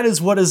 That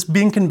is what is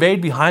being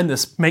conveyed behind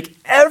this. Make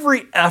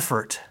every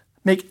effort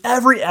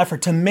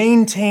to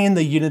maintain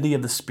the unity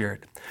of the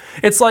Spirit.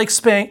 It's like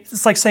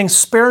saying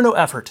spare no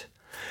effort.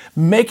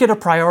 Make it a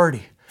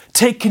priority.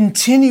 Take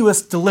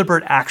continuous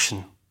deliberate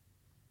action.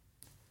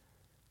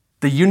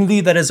 The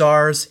unity that is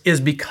ours is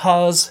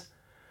because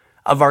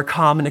of our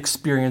common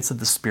experience of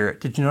the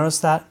Spirit. Did you notice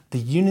that? The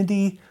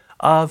unity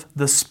of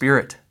the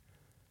Spirit.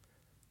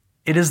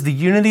 It is the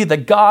unity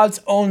that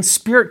God's own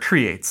Spirit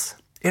creates.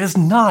 It is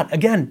not,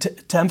 again,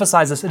 to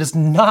emphasize this, it is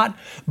not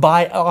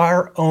by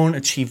our own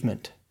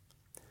achievement.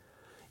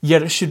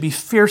 Yet it should be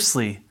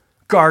fiercely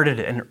guarded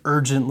and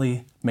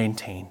urgently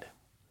maintained.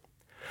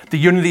 The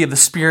unity of the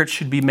Spirit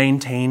should be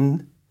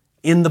maintained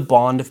in the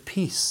bond of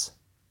peace.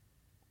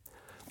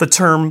 The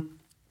term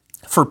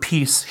for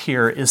peace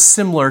here is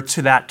similar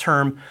to that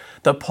term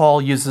that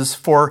Paul uses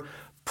for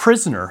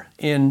prisoner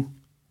in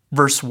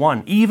verse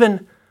 1.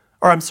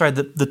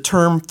 The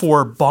term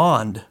for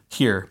bond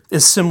here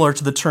is similar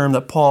to the term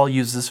that Paul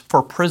uses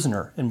for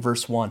prisoner in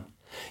verse 1.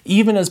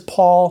 Even as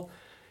Paul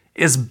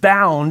is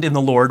bound in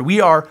the Lord,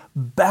 we are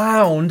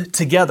bound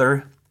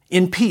together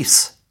in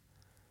peace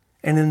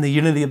and in the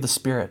unity of the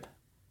Spirit.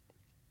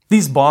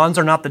 These bonds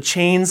are not the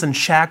chains and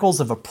shackles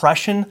of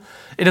oppression.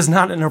 It is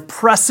not an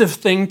oppressive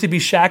thing to be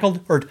shackled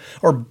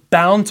or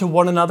bound to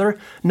one another.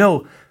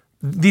 No,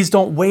 these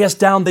don't weigh us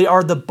down. They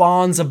are the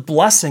bonds of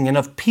blessing and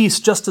of peace,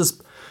 just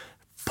as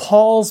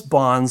Paul's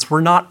bonds were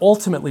not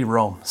ultimately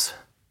Rome's.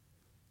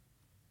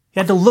 He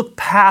had to look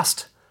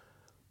past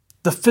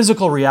the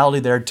physical reality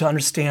there to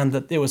understand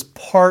that it was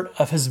part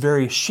of his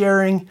very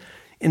sharing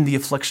in the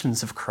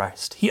afflictions of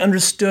Christ. He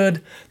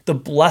understood the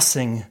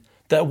blessing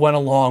that went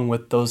along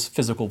with those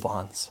physical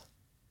bonds.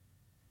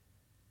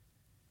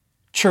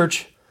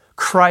 Church,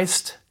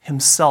 Christ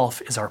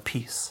himself is our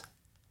peace.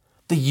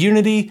 The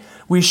unity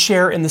we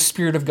share in the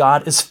Spirit of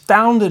God is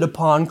founded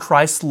upon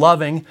Christ's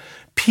loving,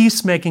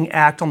 peacemaking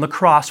act on the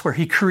cross, where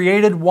he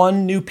created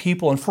one new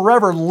people and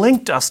forever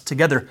linked us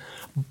together,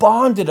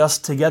 bonded us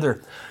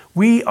together.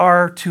 We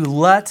are to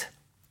let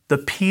the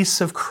peace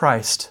of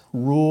Christ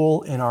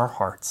rule in our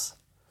hearts,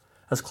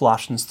 as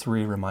Colossians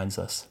 3 reminds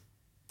us.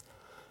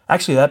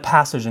 Actually, that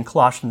passage in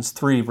Colossians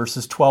 3,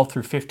 verses 12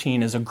 through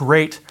 15, is a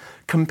great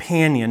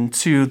companion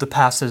to the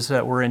passage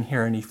that we're in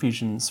here in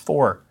Ephesians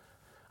 4.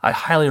 I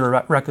highly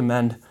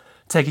recommend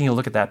taking a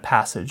look at that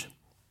passage.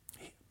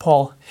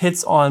 Paul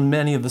hits on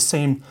many of the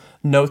same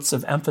notes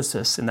of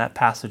emphasis in that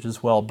passage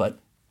as well, but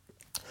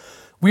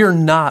we are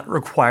not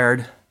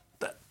required,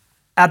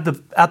 at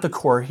the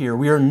core here,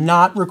 we are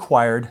not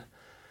required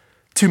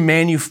to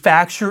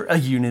manufacture a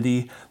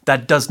unity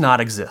that does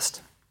not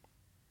exist.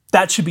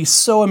 That should be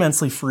so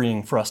immensely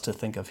freeing for us to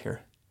think of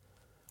here.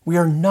 We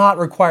are not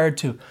required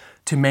to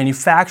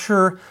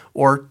manufacture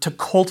or to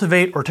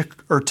cultivate or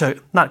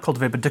to not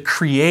cultivate, but to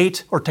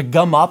create or to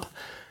gum up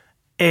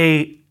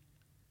a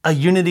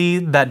unity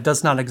that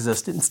does not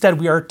exist.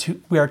 Instead, we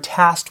are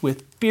tasked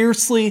with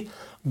fiercely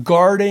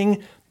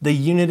guarding the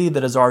unity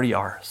that is already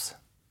ours.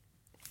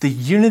 The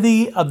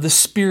unity of the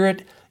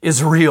Spirit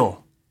is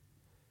real,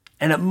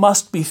 and it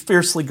must be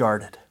fiercely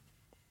guarded.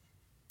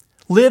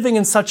 Living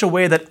in such a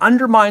way that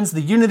undermines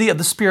the unity of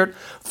the Spirit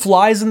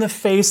flies in the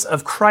face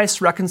of Christ's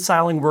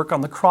reconciling work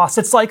on the cross.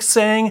 It's like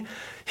saying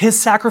his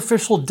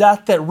sacrificial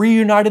death that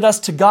reunited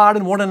us to God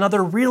and one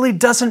another really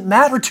doesn't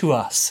matter to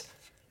us.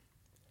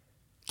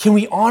 Can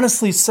we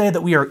honestly say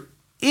that we are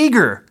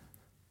eager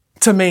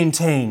to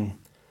maintain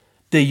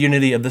the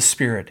unity of the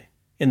Spirit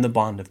in the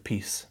bond of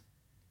peace?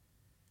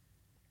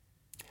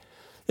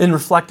 In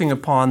reflecting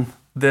upon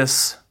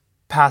this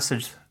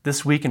passage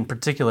this week in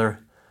particular,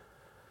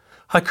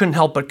 I couldn't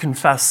help but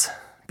confess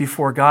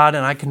before God,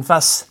 and I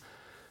confess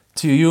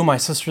to you, my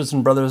sisters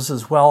and brothers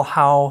as well,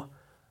 how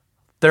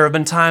there have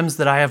been times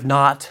that I have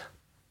not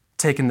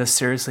taken this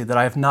seriously, that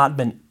I have not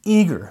been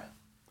eager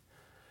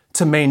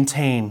to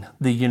maintain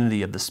the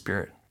unity of the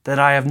Spirit, that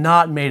I have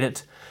not made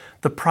it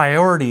the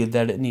priority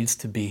that it needs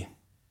to be.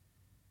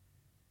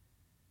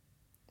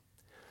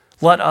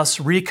 Let us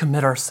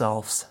recommit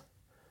ourselves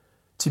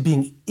to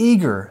being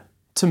eager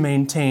to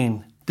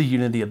maintain the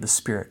unity of the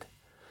Spirit.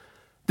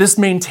 This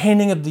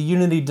maintaining of the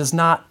unity does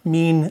not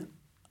mean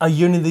a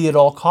unity at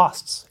all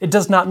costs. It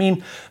does not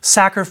mean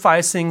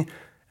sacrificing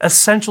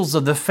essentials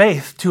of the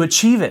faith to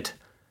achieve it,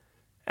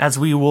 as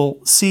we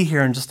will see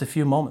here in just a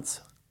few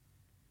moments.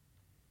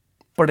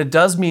 But it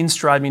does mean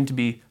striving to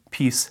be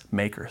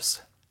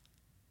peacemakers.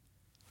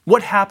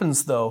 What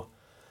happens, though,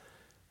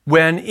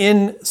 when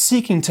in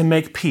seeking to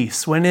make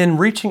peace, when in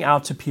reaching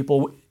out to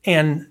people,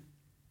 and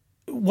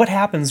what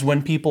happens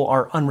when people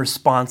are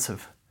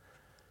unresponsive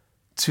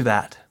to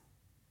that?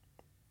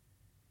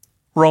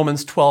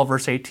 Romans 12,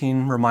 verse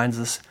 18 reminds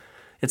us,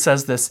 it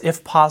says this,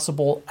 "If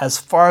possible, as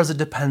far as it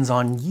depends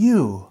on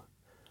you,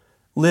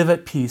 live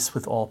at peace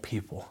with all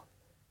people."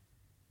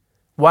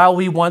 While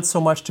we want so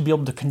much to be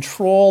able to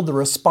control the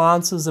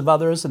responses of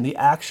others and the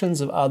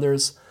actions of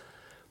others,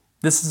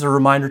 this is a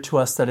reminder to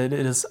us that it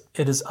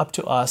is up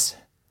to us,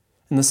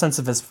 in the sense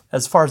of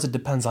as far as it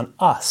depends on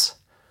us,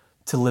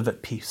 to live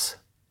at peace,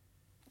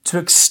 to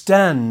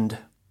extend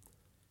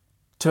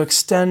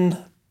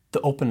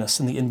the openness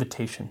and the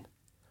invitation,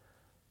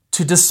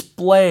 to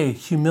display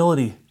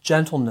humility,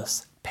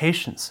 gentleness,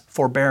 patience,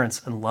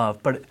 forbearance, and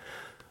love, but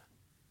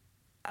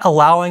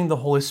allowing the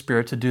Holy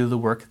Spirit to do the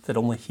work that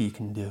only He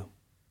can do.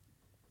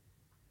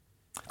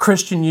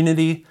 Christian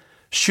unity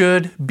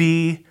should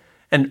be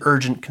an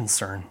urgent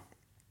concern.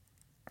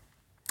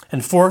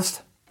 And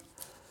fourth,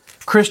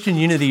 Christian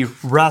unity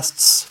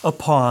rests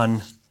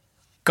upon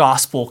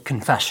gospel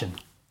confession.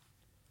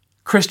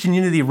 Christian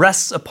unity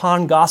rests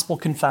upon gospel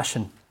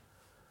confession.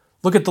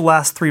 Look at the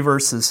last 3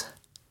 verses.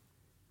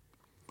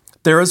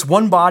 There is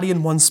one body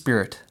and one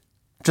Spirit,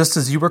 just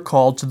as you were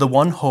called to the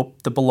one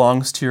hope that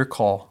belongs to your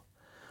call.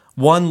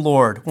 One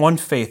Lord, one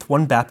faith,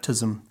 one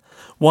baptism,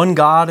 one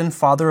God and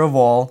Father of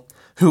all,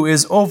 who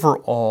is over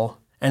all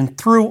and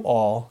through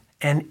all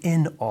and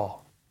in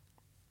all.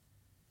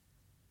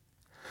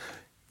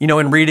 You know,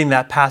 in reading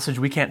that passage,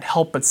 we can't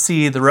help but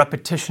see the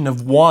repetition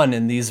of one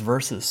in these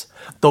verses.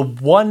 The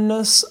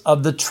oneness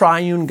of the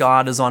triune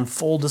God is on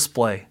full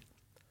display.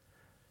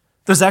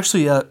 There's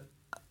actually a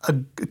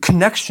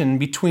connection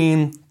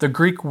between the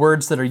Greek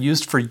words that are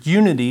used for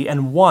unity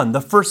and one.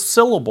 The first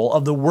syllable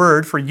of the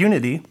word for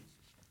unity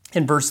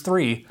in verse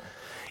 3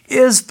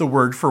 is the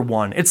word for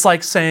one. It's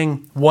like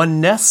saying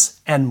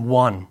oneness and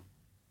one.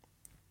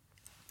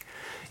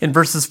 In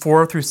verses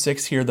 4 through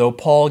 6 here, though,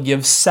 Paul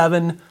gives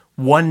 7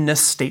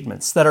 oneness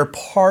statements that are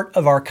part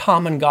of our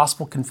common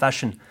gospel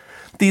confession.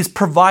 These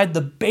provide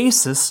the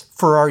basis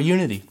for our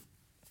unity,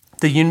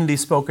 the unity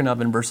spoken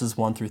of in verses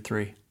 1 through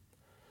 3.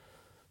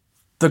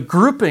 The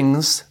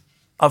groupings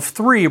of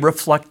 3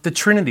 reflect the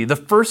Trinity. The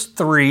first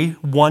 3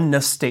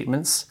 oneness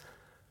statements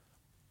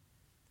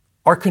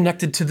are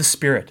connected to the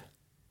Spirit.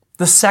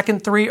 The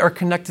second 3 are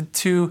connected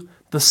to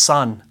the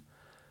Son.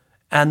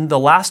 And the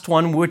last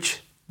one,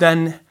 which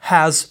then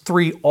has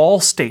 3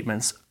 all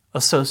statements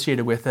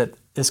associated with it,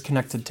 is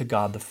connected to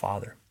God the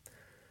Father.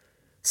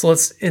 So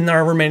in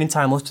our remaining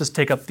time, let's just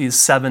take up these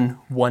 7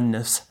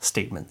 oneness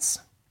statements.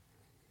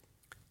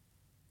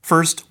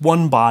 First,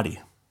 one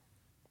body.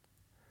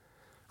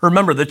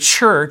 Remember, the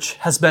church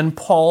has been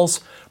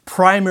Paul's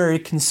primary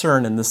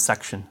concern in this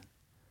section.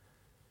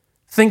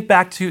 Think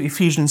back to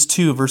Ephesians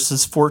 2,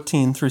 verses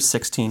 14 through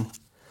 16.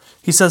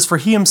 He says, "For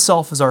he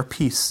himself is our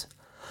peace,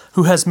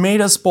 who has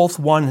made us both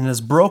one and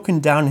has broken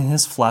down in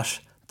his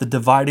flesh the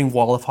dividing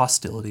wall of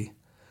hostility,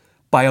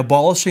 by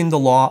abolishing the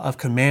law of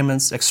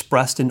commandments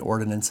expressed in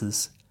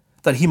ordinances,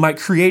 that he might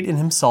create in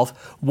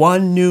himself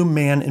one new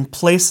man in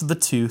place of the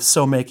 2,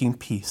 so making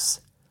peace,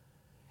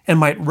 and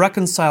might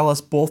reconcile us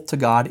both to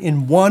God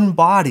in one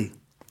body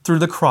through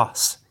the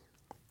cross,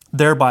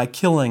 thereby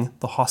killing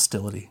the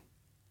hostility."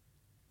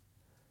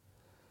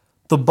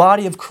 The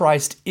body of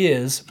Christ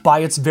is, by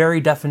its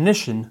very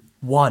definition,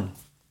 one.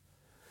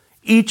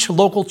 Each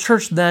local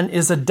church, then,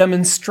 is a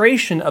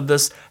demonstration of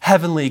this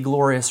heavenly,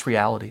 glorious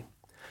reality.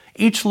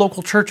 Each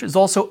local church is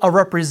also a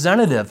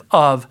representative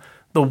of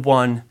the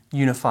one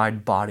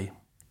unified body.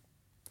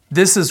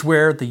 This is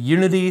where the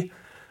unity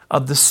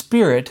of the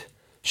Spirit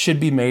should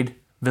be made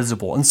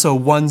visible. And so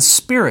one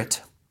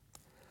Spirit.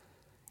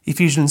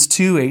 Ephesians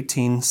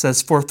 2:18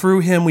 says, "For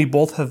through him we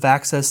both have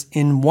access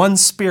in one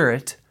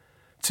Spirit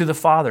to the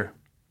Father."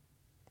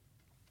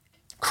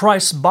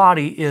 Christ's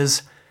body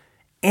is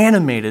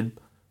animated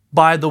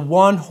by the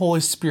one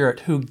Holy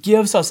Spirit who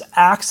gives us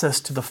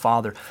access to the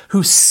Father,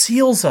 who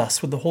seals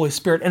us with the Holy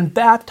Spirit and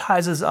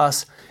baptizes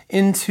us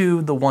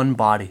into the one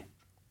body.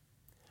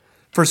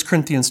 1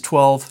 Corinthians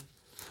 12,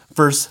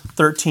 verse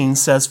 13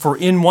 says, "For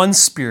in one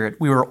Spirit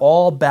we were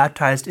all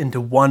baptized into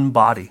one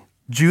body,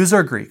 Jews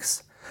or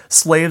Greeks,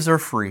 slaves or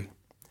free,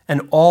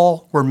 and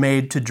all were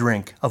made to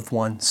drink of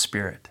one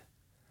Spirit."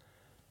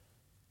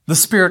 The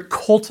Spirit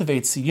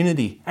cultivates the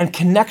unity and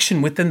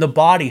connection within the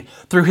body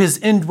through his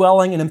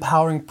indwelling and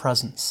empowering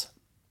presence.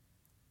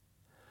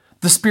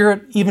 The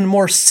Spirit even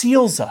more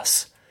seals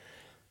us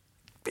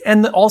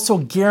and also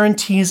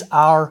guarantees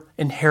our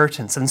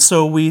inheritance. And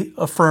so we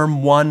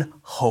affirm one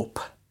hope.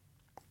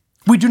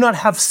 We do not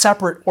have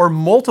separate or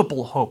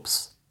multiple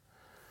hopes.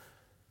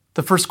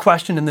 The first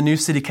question in the New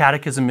City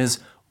Catechism is,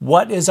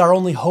 what is our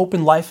only hope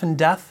in life and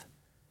death?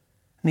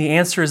 And the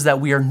answer is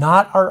that we are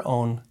not our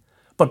own,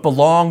 but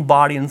belong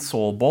body and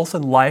soul, both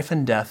in life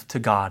and death, to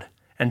God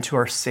and to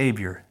our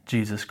Savior,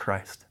 Jesus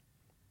Christ.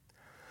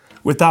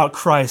 Without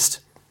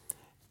Christ,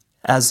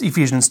 as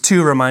Ephesians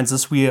 2 reminds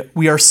us,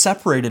 we are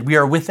separated. We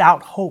are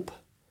without hope.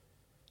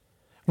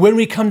 When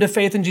we come to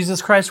faith in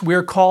Jesus Christ, we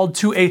are called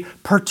to a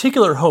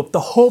particular hope. The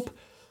hope,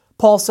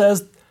 Paul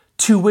says,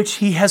 to which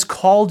he has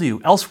called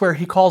you. Elsewhere,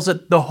 he calls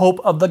it the hope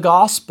of the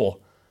gospel,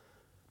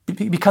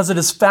 because it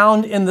is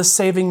found in the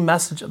saving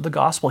message of the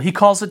gospel. He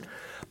calls it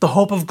the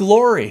hope of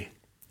glory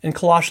in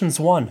Colossians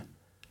 1,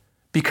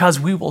 because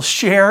we will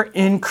share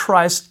in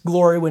Christ's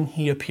glory when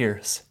he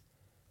appears.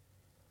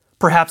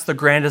 Perhaps the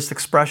grandest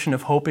expression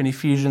of hope in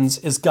Ephesians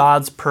is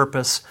God's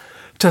purpose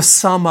to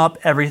sum up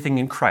everything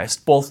in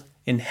Christ, both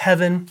in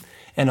heaven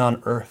and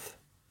on earth.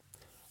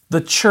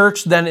 The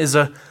church then is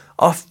a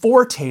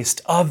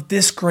foretaste of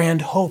this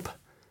grand hope.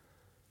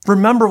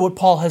 Remember what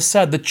Paul has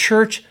said. The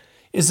church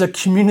is a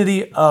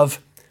community of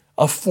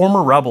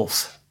former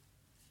rebels.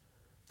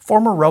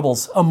 Former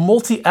rebels, a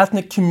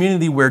multi-ethnic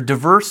community where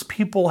diverse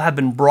people have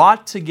been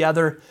brought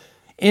together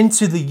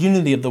into the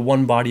unity of the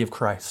one body of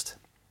Christ.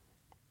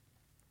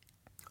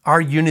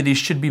 our unity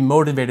should be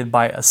motivated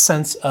by a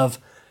sense of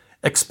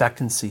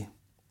expectancy.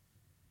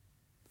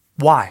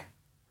 Why?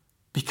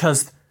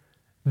 Because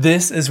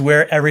this is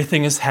where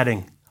everything is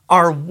heading.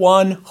 Our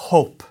one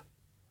hope.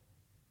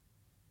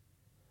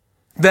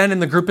 Then in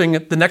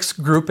the next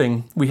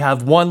grouping, we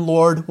have one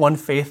Lord, one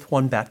faith,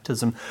 one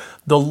baptism.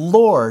 The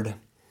Lord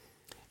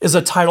is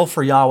a title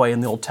for Yahweh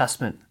in the Old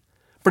Testament,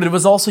 but it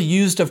was also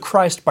used of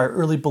Christ by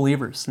early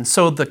believers. And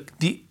so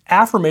the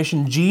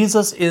affirmation,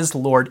 Jesus is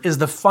Lord, is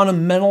the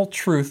fundamental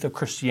truth of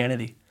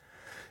Christianity.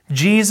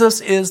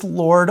 Jesus is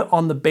Lord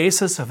on the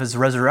basis of his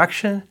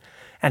resurrection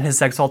and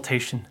his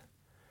exaltation.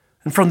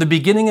 And from the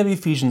beginning of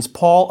Ephesians,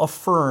 Paul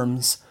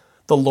affirms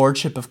the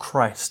lordship of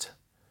Christ.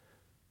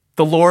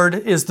 The Lord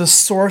is the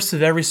source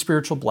of every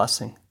spiritual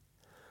blessing.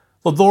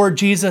 The Lord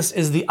Jesus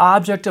is the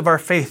object of our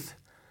faith.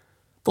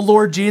 The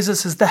Lord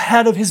Jesus is the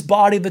head of his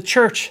body, the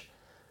church.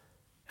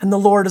 And the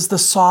Lord is the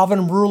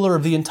sovereign ruler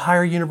of the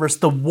entire universe,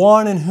 the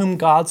one in whom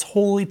God's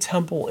holy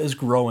temple is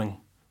growing.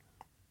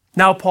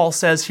 Now Paul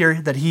says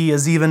here that he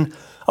is even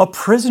a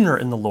prisoner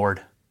in the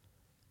Lord.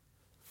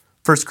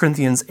 1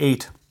 Corinthians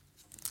 8,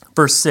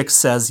 verse 6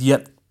 says,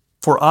 "Yet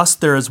for us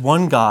there is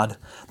one God,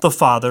 the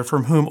Father,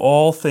 from whom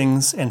all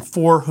things and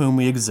for whom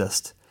we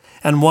exist,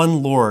 and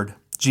one Lord,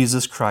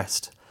 Jesus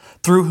Christ,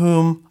 through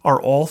whom are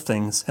all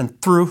things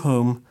and through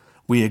whom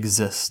we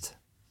exist."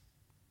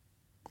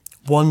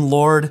 One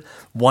Lord,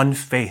 one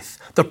faith.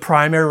 The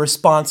primary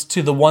response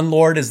to the one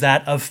Lord is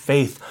that of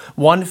faith.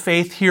 One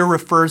faith here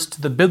refers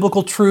to the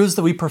biblical truths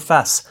that we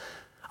profess,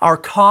 our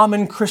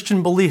common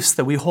Christian beliefs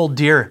that we hold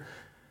dear.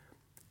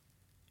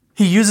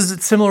 He uses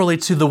it similarly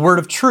to the word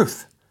of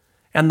truth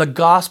and the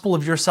gospel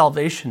of your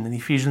salvation in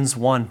Ephesians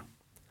 1.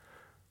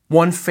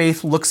 One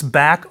faith looks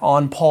back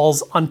on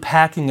Paul's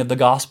unpacking of the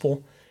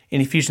gospel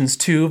in Ephesians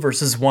 2,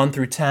 verses 1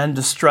 through 10,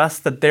 to stress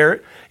that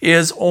there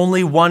is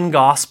only one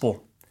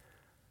gospel.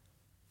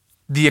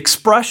 The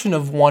expression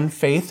of one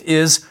faith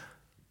is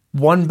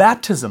one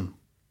baptism.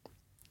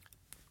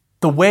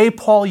 The way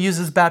Paul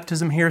uses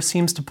baptism here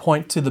seems to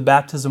point to the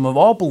baptism of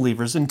all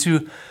believers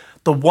into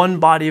the one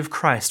body of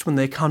Christ when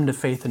they come to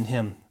faith in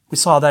him. We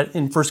saw that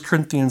in 1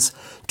 Corinthians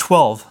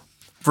 12,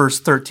 verse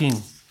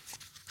 13.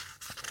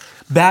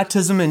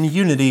 Baptism and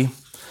unity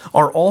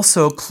are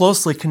also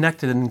closely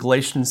connected in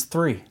Galatians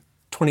 3,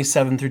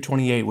 27 through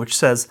 28, which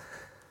says,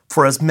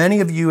 "For as many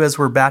of you as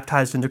were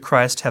baptized into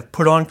Christ have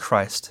put on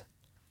Christ.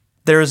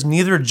 There is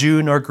neither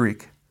Jew nor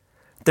Greek.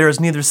 There is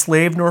neither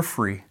slave nor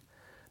free.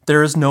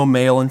 There is no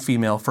male and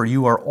female, for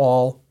you are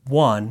all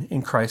one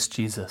in Christ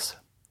Jesus."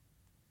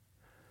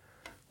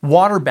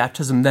 Water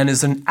baptism then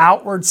is an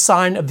outward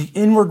sign of the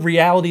inward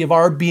reality of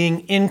our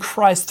being in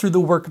Christ through the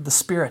work of the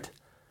Spirit.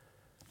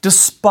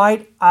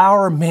 Despite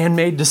our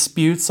man-made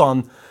disputes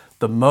on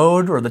the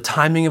mode or the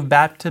timing of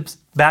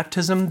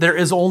baptism, there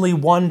is only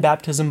one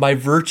baptism by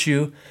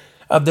virtue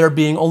of there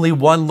being only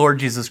one Lord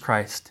Jesus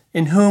Christ,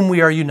 in whom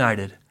we are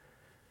united,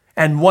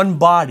 and one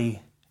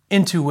body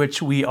into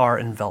which we are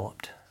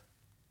enveloped.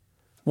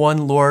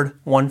 One Lord,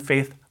 one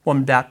faith,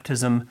 one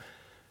baptism,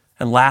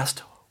 and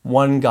last,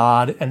 one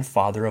God and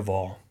Father of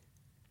all.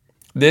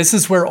 This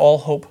is where all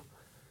hope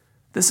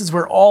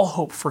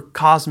for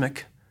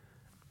cosmic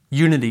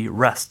unity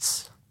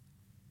rests.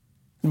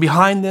 And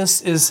behind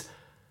this is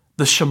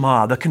the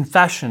Shema, the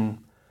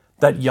confession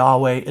that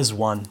Yahweh is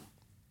one.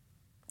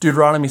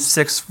 Deuteronomy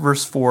 6,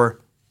 verse 4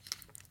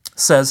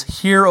 says,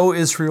 "Hear, O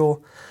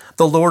Israel,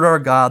 the Lord our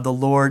God, the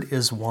Lord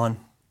is one."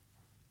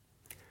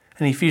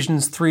 In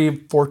Ephesians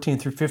 3, 14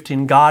 through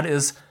 15, God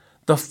is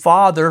the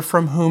Father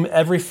from whom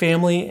every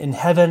family in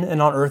heaven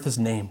and on earth is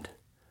named.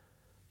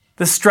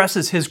 This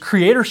stresses his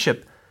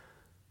creatorship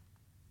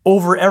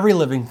over every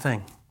living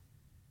thing.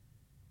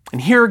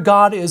 And here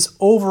God is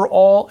over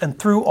all and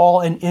through all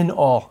and in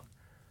all.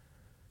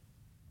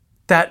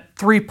 That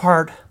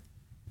three-part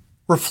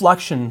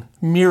reflection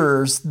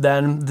mirrors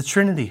then the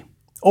Trinity.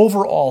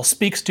 Over all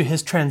speaks to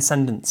his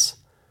transcendence,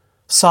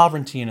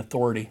 sovereignty, and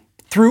authority.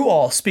 Through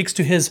all speaks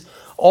to his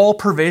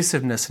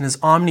all-pervasiveness and his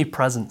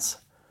omnipresence.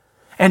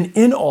 And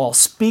in all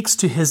speaks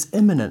to his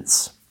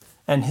immanence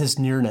and his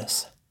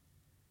nearness.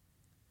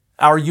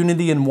 Our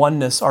unity and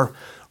oneness are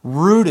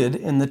rooted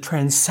in the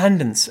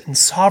transcendence and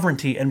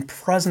sovereignty and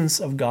presence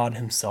of God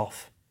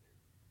himself.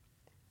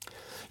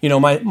 You know,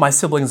 my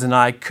siblings and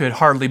I could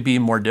hardly be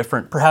more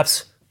different.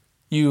 Perhaps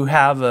you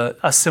have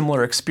a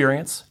similar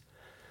experience.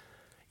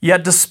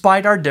 Yet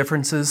despite our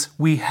differences,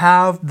 we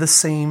have the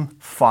same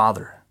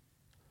Father.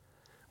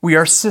 We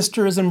are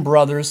sisters and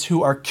brothers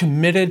who are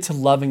committed to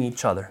loving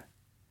each other.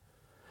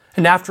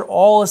 And after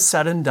all is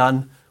said and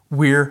done,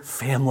 we're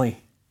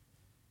family.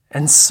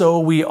 And so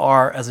we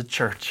are as a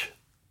church.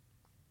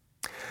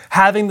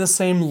 Having the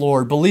same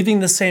Lord,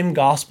 believing the same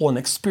gospel, and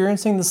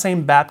experiencing the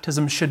same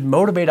baptism should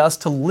motivate us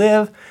to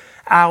live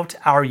out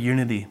our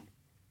unity.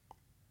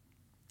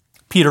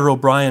 Peter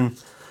O'Brien,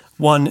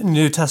 one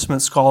New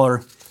Testament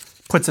scholar,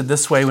 puts it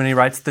this way when he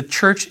writes, "The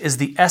church is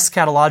the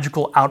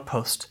eschatological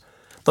outpost,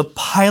 the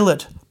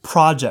pilot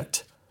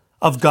project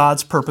of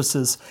God's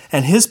purposes,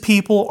 and his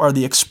people are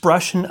the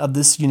expression of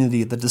this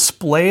unity that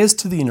displays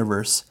to the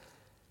universe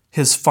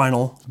his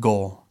final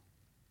goal.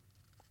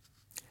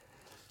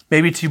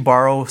 Maybe to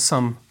borrow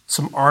some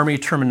army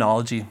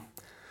terminology,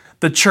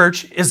 the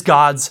church is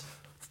God's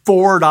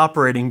forward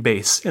operating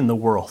base in the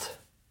world.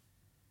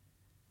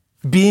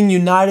 Being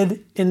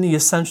united in the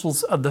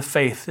essentials of the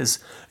faith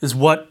is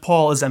what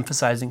Paul is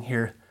emphasizing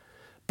here,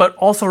 but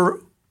also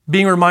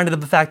being reminded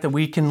of the fact that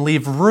we can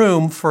leave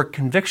room for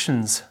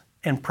convictions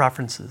and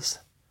preferences.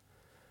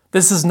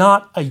 This is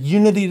not a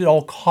unity at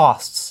all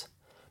costs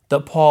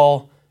that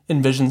Paul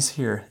envisions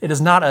here. It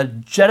is not a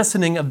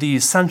jettisoning of the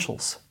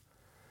essentials.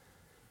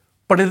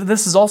 But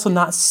this is also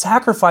not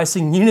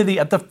sacrificing unity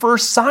at the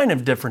first sign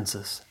of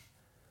differences.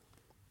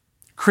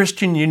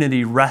 Christian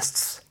unity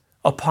rests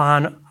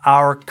upon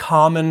our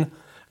common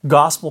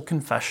gospel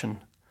confession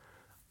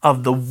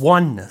of the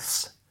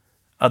oneness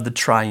of the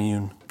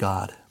triune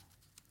God.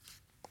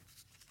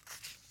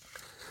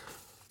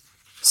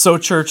 So,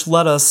 church,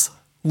 let us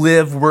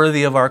live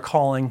worthy of our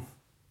calling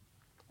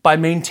by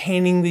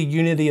maintaining the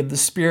unity of the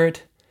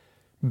Spirit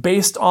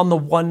based on the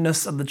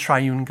oneness of the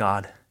triune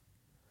God.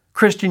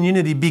 Christian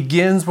unity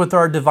begins with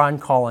our divine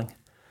calling,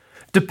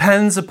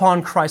 depends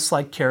upon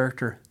Christ-like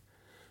character,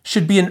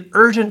 should be an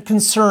urgent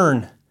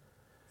concern,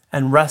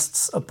 and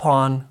rests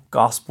upon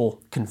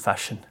gospel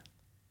confession.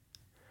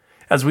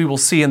 As we will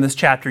see in this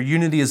chapter,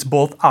 unity is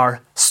both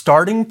our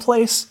starting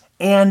place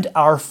and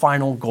our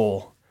final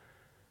goal.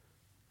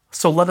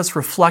 So let us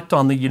reflect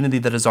on the unity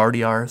that is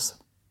already ours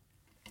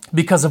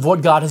because of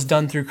what God has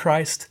done through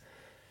Christ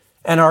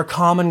and our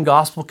common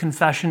gospel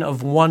confession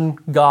of one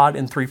God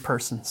in three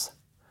persons.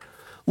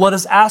 Let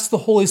us ask the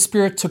Holy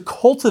Spirit to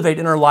cultivate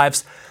in our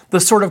lives the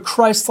sort of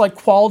Christ-like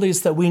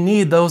qualities that we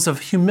need, those of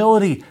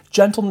humility,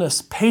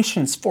 gentleness,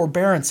 patience,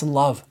 forbearance, and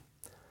love.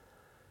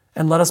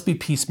 And let us be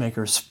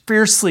peacemakers,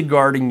 fiercely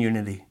guarding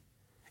unity,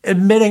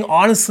 admitting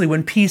honestly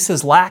when peace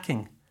is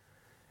lacking,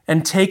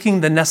 and taking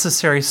the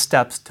necessary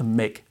steps to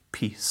make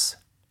peace.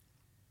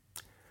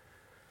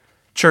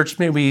 Church,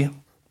 may we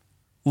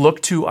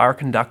look to our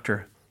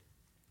conductor.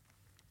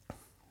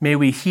 May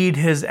we heed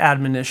his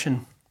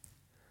admonition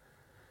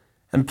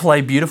and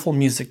play beautiful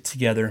music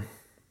together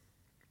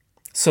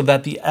so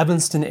that the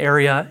Evanston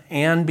area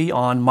and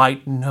beyond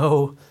might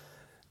know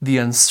the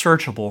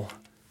unsearchable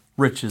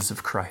riches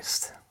of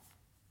Christ.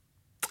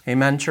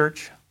 Amen,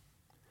 church?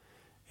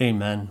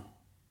 Amen.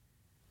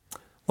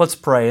 Let's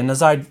pray. And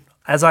as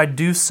I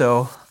do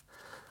so,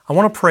 I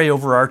want to pray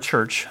over our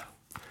church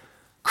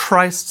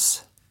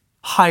Christ's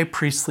high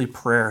priestly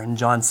prayer in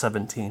John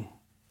 17.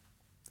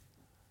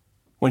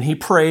 When he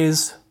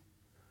prays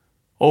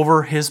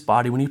over his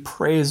body, when he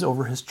prays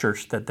over his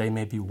church that they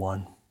may be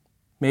one.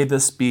 May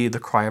this be the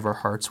cry of our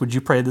hearts. Would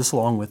you pray this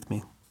along with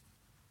me?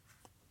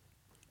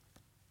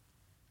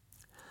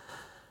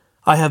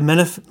 I have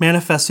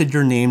manifested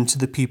your name to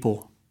the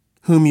people,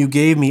 whom you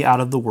gave me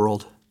out of the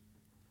world.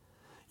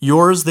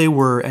 Yours they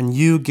were, and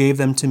you gave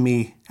them to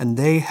me, and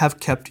they have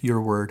kept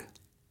your word.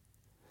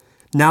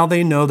 Now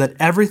they know that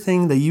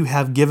everything that you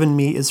have given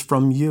me is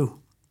from you.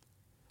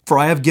 For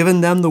I have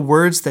given them the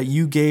words that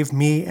you gave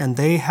me, and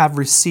they have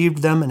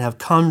received them and have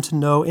come to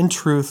know in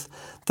truth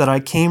that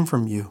I came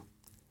from you.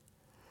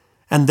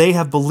 And they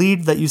have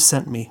believed that you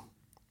sent me.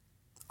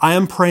 I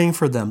am praying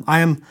for them. I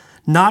am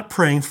not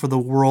praying for the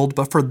world,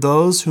 but for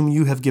those whom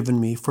you have given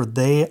me, for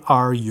they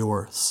are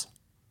yours.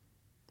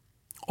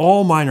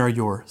 All mine are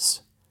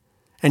yours,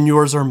 and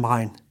yours are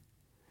mine,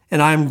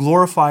 and I am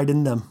glorified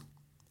in them.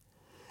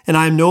 And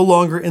I am no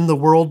longer in the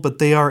world, but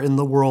they are in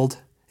the world,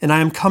 and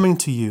I am coming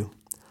to you.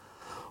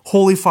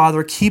 Holy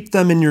Father, keep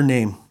them in your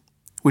name,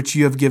 which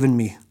you have given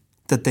me,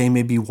 that they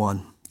may be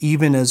one,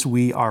 even as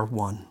we are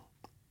one.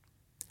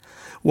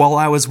 While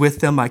I was with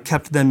them, I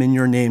kept them in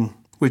your name,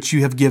 which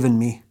you have given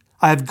me.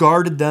 I have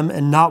guarded them,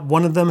 and not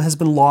one of them has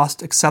been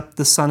lost except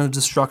the son of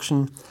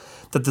destruction,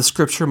 that the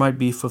scripture might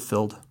be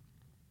fulfilled.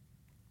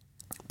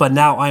 But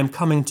now I am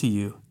coming to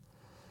you,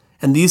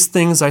 and these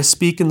things I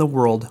speak in the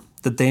world,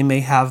 that they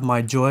may have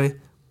my joy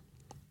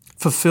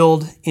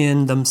fulfilled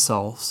in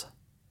themselves.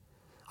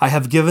 I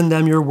have given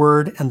them your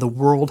word, and the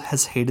world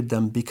has hated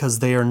them, because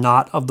they are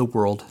not of the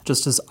world,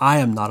 just as I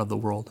am not of the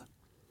world.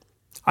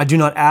 I do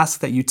not ask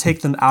that you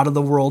take them out of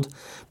the world,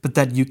 but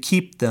that you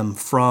keep them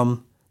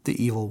from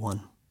the evil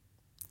one.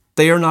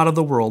 They are not of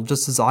the world,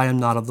 just as I am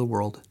not of the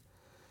world.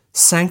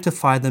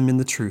 Sanctify them in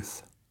the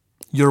truth.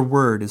 Your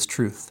word is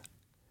truth.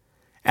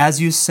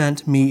 As you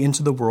sent me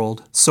into the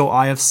world, so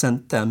I have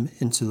sent them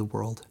into the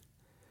world.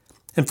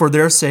 And for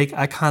their sake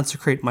I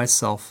consecrate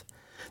myself,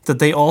 that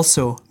they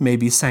also may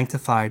be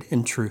sanctified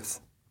in truth.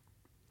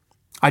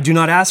 I do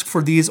not ask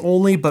for these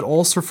only, but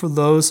also for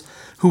those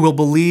who will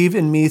believe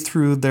in me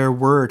through their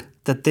word,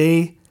 that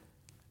they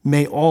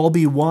may all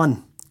be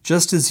one,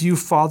 just as you,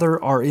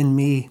 Father, are in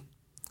me,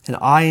 and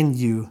I in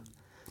you,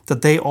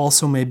 that they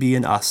also may be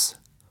in us,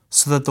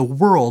 so that the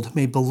world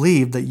may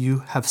believe that you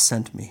have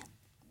sent me.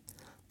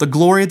 The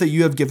glory that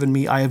you have given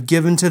me, I have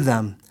given to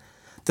them,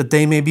 that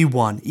they may be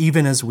one,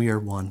 even as we are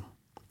one.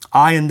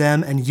 I in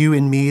them and you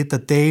in me,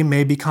 that they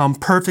may become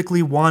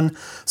perfectly one,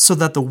 so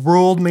that the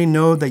world may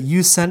know that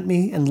you sent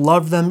me and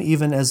loved them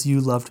even as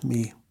you loved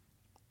me.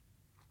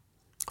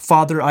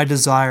 Father, I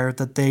desire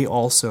that they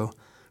also,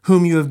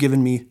 whom you have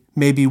given me,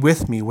 may be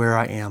with me where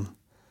I am,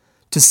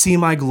 to see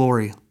my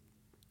glory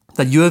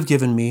that you have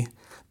given me,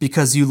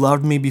 because you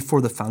loved me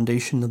before the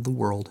foundation of the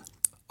world.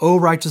 O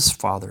righteous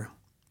Father,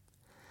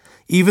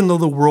 even though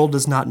the world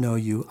does not know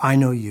you, I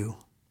know you,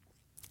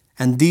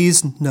 and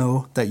these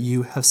know that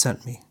you have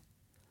sent me.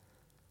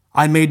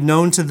 I made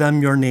known to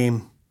them your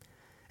name,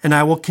 and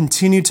I will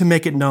continue to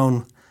make it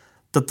known,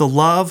 that the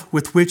love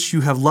with which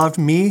you have loved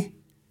me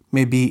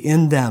may be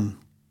in them,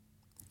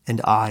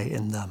 and I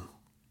in them.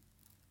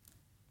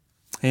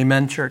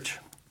 Amen, church.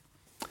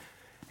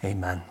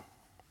 Amen.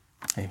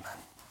 Amen.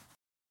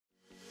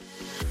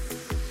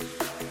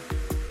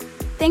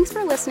 Thanks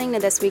for listening to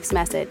this week's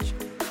message.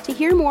 To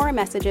hear more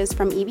messages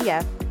from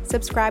EBF,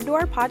 subscribe to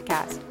our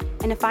podcast,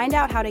 and to find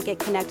out how to get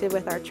connected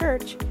with our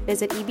church,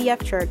 visit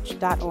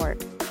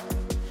ebfchurch.org.